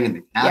crying and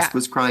the cast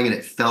was crying, and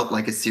it felt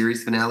like a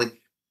series finale.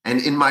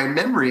 And in my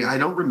memory, I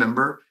don't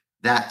remember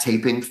that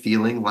taping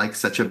feeling like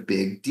such a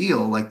big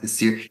deal, like the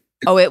series.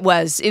 Oh, it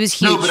was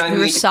huge. No, we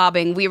were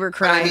sobbing. We were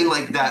crying. I mean,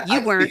 like that.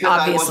 You weren't,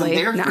 because obviously.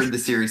 I wasn't there for the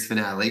series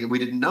finale. We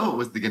didn't know it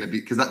was going to be,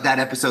 because that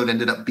episode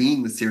ended up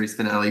being the series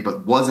finale,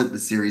 but wasn't the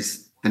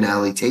series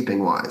finale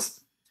taping wise.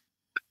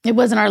 It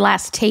wasn't our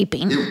last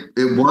taping.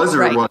 It was,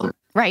 or it wasn't?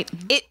 Right.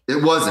 It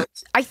wasn't.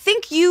 I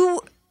think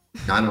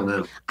I don't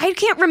know. I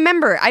can't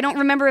remember. I don't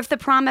remember if the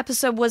prom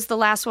episode was the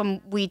last one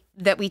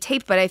that we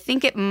taped, but I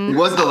think it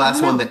was the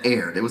last one that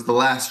aired. It was the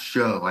last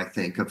show, I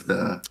think, of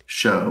the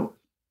show.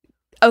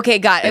 Okay,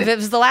 got it. If it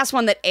was the last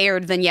one that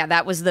aired, then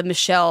that was the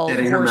Michelle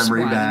getting her horse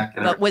memory one, back.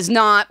 But was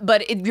not.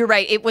 But you're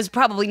right. It was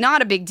probably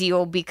not a big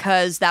deal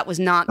because that was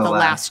not the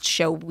last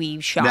show we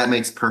shot. That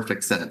makes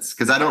perfect sense,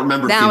 because I don't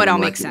remember. Now it all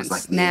like makes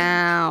sense.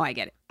 Now I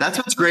get it. That's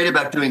what's great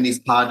about doing these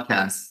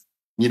podcasts.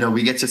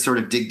 We get to sort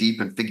of dig deep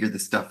and figure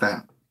this stuff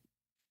out.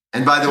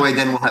 And by the way,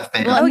 then we'll have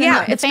fans. Well,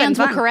 the fans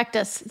will correct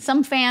us.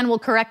 Some fan will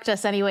correct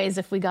us anyways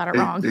if we got it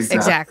wrong.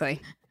 Exactly.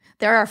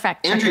 There are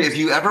fact checkers. Andrea, if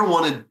you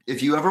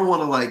ever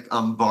want to like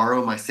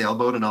borrow my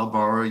sailboat and I'll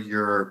borrow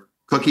your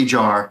cookie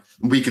jar,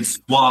 we could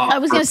swap. I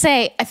was going to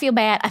say, I feel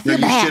bad. You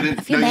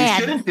shouldn't feel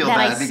bad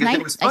because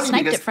it was funny. I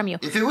sniped it from you.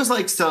 If it was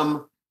like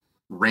some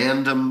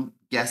random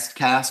guest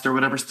cast or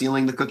whatever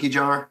stealing the cookie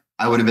jar,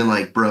 I would have been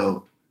like,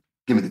 bro,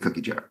 give me the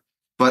cookie jar.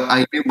 But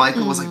I knew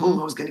Michael was like, oh,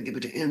 I was going to give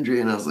it to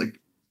Andrea. And I was like,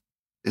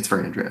 it's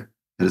for Andrea.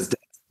 It is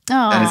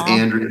That is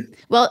Andrea.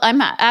 Well,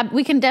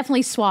 we can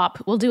definitely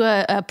swap. We'll do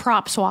a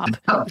prop swap.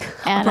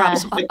 And,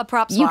 a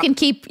prop swap. You can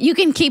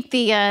keep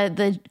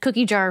the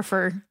cookie jar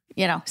for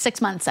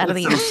 6 months out of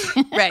the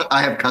year. Right.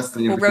 I have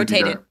custody. We'll of the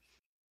rotate cookie it. jar.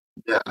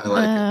 Yeah, I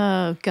like it.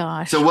 Oh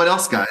gosh. So what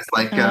else, guys?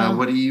 Like,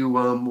 what do you,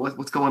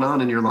 what's going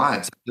on in your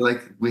lives? I feel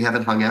like we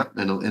haven't hung out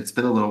and it's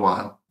been a little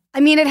while. I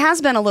mean, it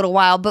has been a little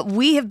while, but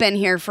we have been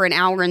here for an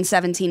hour and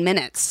 17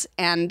 minutes,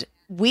 and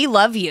we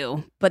love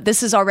you, but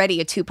this is already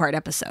a 2-part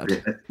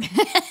episode.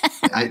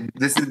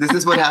 This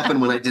is what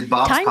happened when I did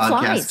Bob's Time podcast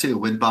flies. too.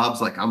 When Bob's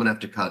like, I'm gonna have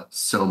to cut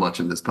so much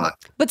of this pod.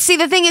 But see,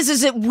 the thing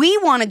is that we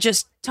want to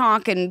just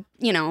talk and,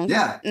 and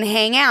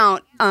hang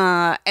out,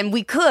 and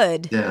we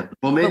could. Yeah.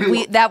 Well,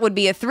 maybe that would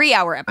be a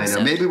 3-hour I episode.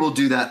 know. Maybe we'll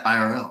do that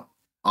IRL,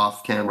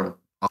 off camera.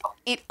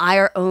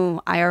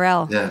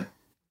 IRL. Yeah.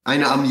 I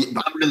know. I'm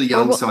really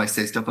young, so I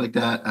say stuff like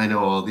that. I know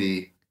all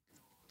the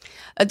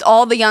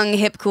young,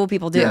 hip, cool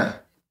people do. Yeah.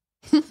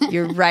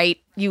 You're right.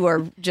 You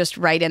are just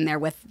right in there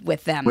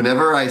with them.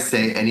 Whenever I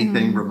say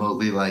anything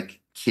remotely like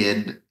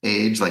kid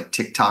age, like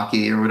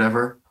TikTok-y or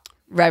whatever.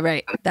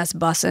 Right. That's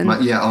bussin'.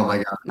 Oh my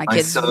God. My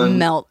kids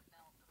melt.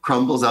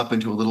 Crumbles up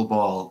into a little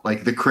ball.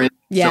 Like the cringe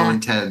is so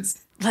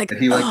intense. Like,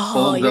 he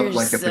folds up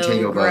like a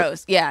potato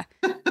gross. Yeah.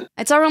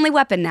 It's our only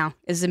weapon now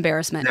is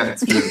embarrassment. Yeah,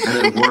 it's true.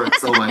 And it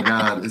works. Oh my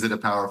God. Is it a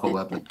powerful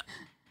weapon?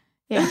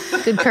 Yeah.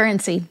 Good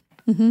currency.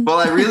 Well,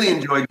 I really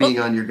enjoyed being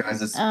on your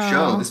guys'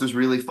 show. This was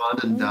really fun.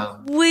 And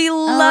we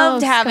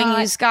loved having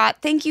you, Scott.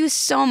 Thank you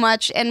so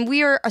much. And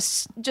we are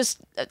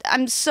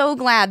I'm so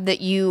glad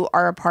that you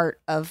are a part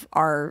of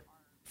our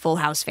Full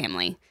House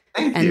family.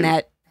 Thank and you.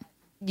 that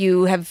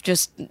you have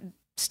just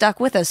stuck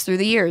with us through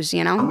the years,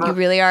 you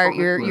really are.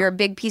 You're a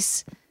big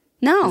piece.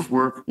 No.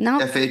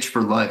 FH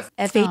for life.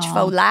 FH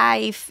for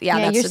life.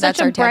 Yeah, you're such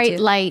a bright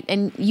light,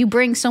 and you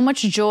bring so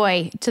much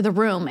joy to the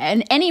room,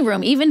 and any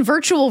room, even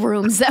virtual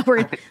rooms that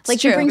were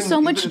like, you bring so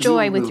much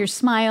joy with your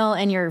smile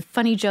and your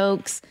funny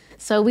jokes.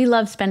 So we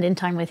love spending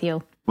time with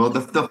you. Well,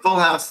 the Full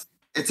House,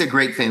 it's a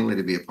great family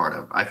to be a part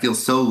of. I feel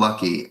so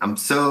lucky. I'm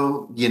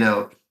so,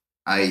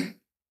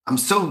 I'm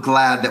so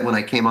glad that when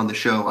I came on the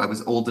show, I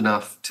was old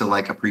enough to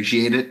like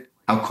appreciate it,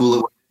 how cool it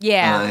was.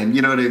 Yeah.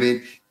 You know what I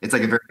mean? It's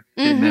like a very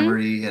good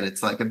memory, and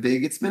it's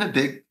been a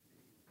big,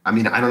 I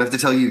mean, I don't have to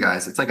tell you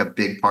guys, it's like a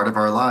big part of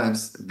our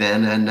lives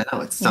then and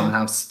now. It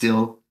somehow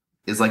still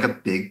is like a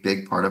big,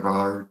 big part of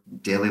our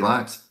daily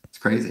lives. It's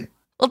crazy.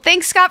 Well,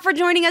 thanks, Scott, for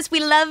joining us. We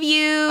love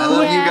you. I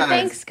love you guys.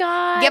 Thanks,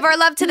 Scott. Give our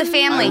love to the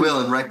family. I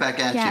will, and right back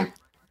at you.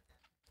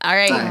 All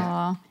right.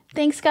 Bye.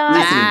 Thanks, Scott.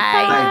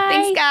 Bye.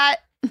 Thanks, Scott.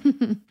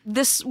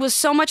 This was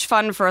so much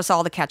fun for us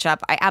all to catch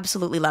up. I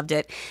absolutely loved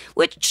it,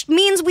 which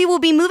means we will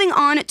be moving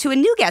on to a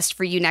new guest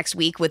for you next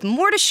week with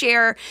more to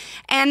share.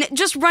 And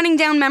just running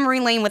down memory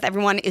lane with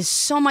everyone is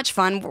so much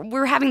fun.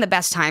 We're having the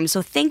best time.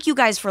 So thank you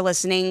guys for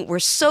listening. We're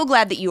so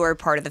glad that you are a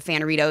part of the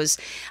Fanaritos.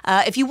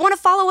 If you want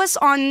to follow us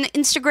on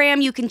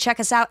Instagram, you can check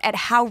us out at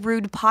How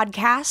Rude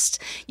Podcast.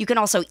 You can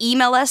also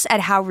email us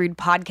at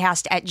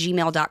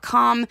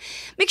howrudepodcast@gmail.com.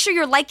 Make sure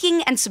you're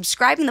liking and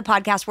subscribing the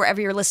podcast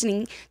wherever you're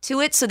listening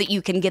to it so that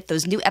you can get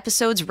those new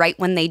episodes right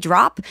when they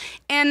drop.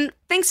 And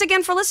thanks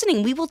again for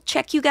listening. We will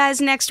check you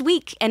guys next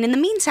week. And in the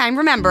meantime,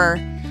 remember,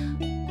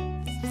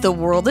 the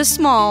world is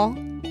small,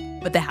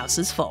 but the house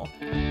is full.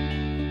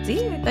 See,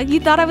 you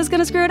thought I was going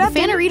to screw it up? The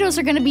Fanaritos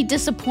are going to be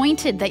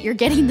disappointed that you're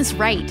getting this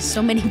right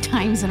so many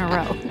times in a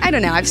row. I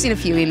don't know. I've seen a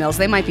few emails.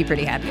 They might be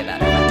pretty happy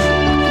about it.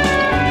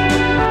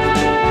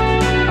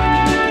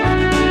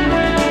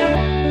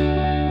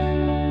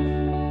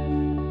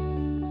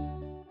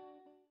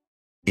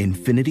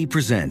 Infiniti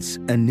presents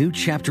a new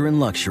chapter in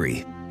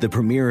luxury, the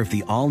premiere of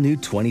the all-new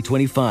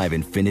 2025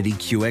 Infiniti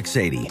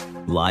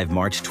QX80, live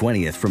March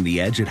 20th from the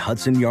Edge at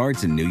Hudson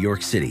Yards in New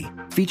York City,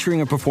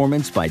 featuring a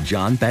performance by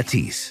John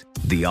Batiste.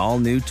 The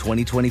all-new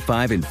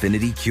 2025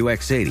 Infiniti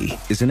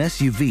QX80 is an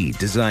SUV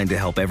designed to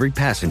help every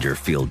passenger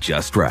feel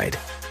just right.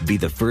 Be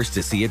the first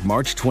to see it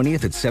March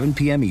 20th at 7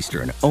 p.m.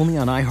 Eastern, only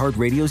on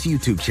iHeartRadio's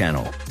YouTube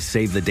channel.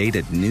 Save the date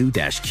at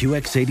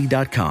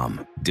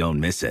new-QX80.com. Don't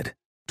miss it.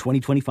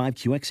 2025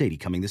 QX80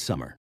 coming this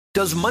summer.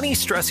 Does money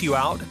stress you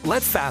out?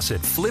 Let Facet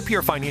flip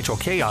your financial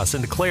chaos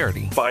into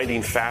clarity.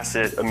 Finding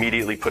Facet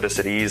immediately put us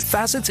at ease.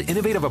 Facet's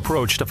innovative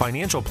approach to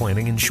financial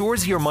planning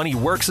ensures your money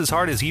works as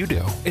hard as you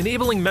do,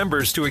 enabling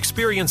members to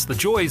experience the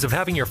joys of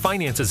having your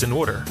finances in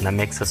order. And that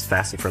makes us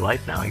Facet for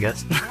life now, I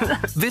guess.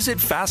 Visit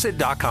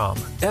Facet.com,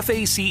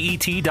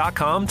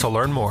 FACET.com to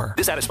learn more.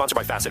 This ad is sponsored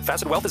by Facet.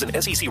 Facet Wealth is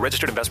an SEC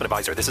registered investment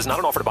advisor. This is not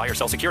an offer to buy or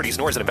sell securities,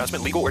 nor is it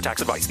investment, legal, or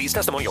tax advice. These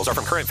testimonials are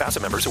from current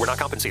Facet members who are not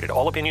compensated.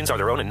 All opinions are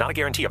their own and not a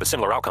guarantee of a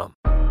similar outcome.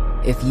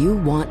 If you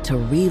want to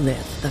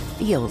relive the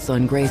feels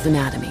on Grey's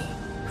Anatomy,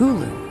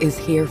 Hulu is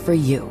here for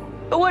you.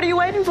 But what are you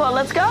waiting for?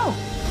 Let's go.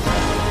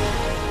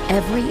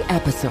 Every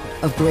episode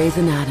of Grey's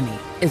Anatomy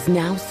is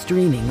now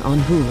streaming on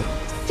Hulu.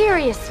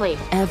 Seriously.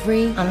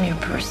 I'm your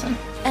person.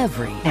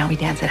 Every. Now we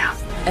dance it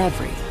out.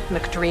 Every.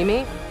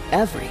 McDreamy.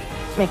 Every.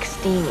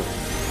 McSteamy.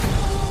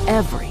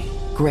 Every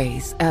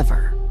Grey's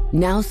ever.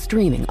 Now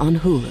streaming on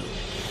Hulu.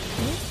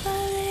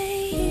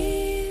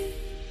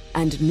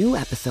 And new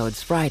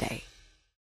episodes Friday.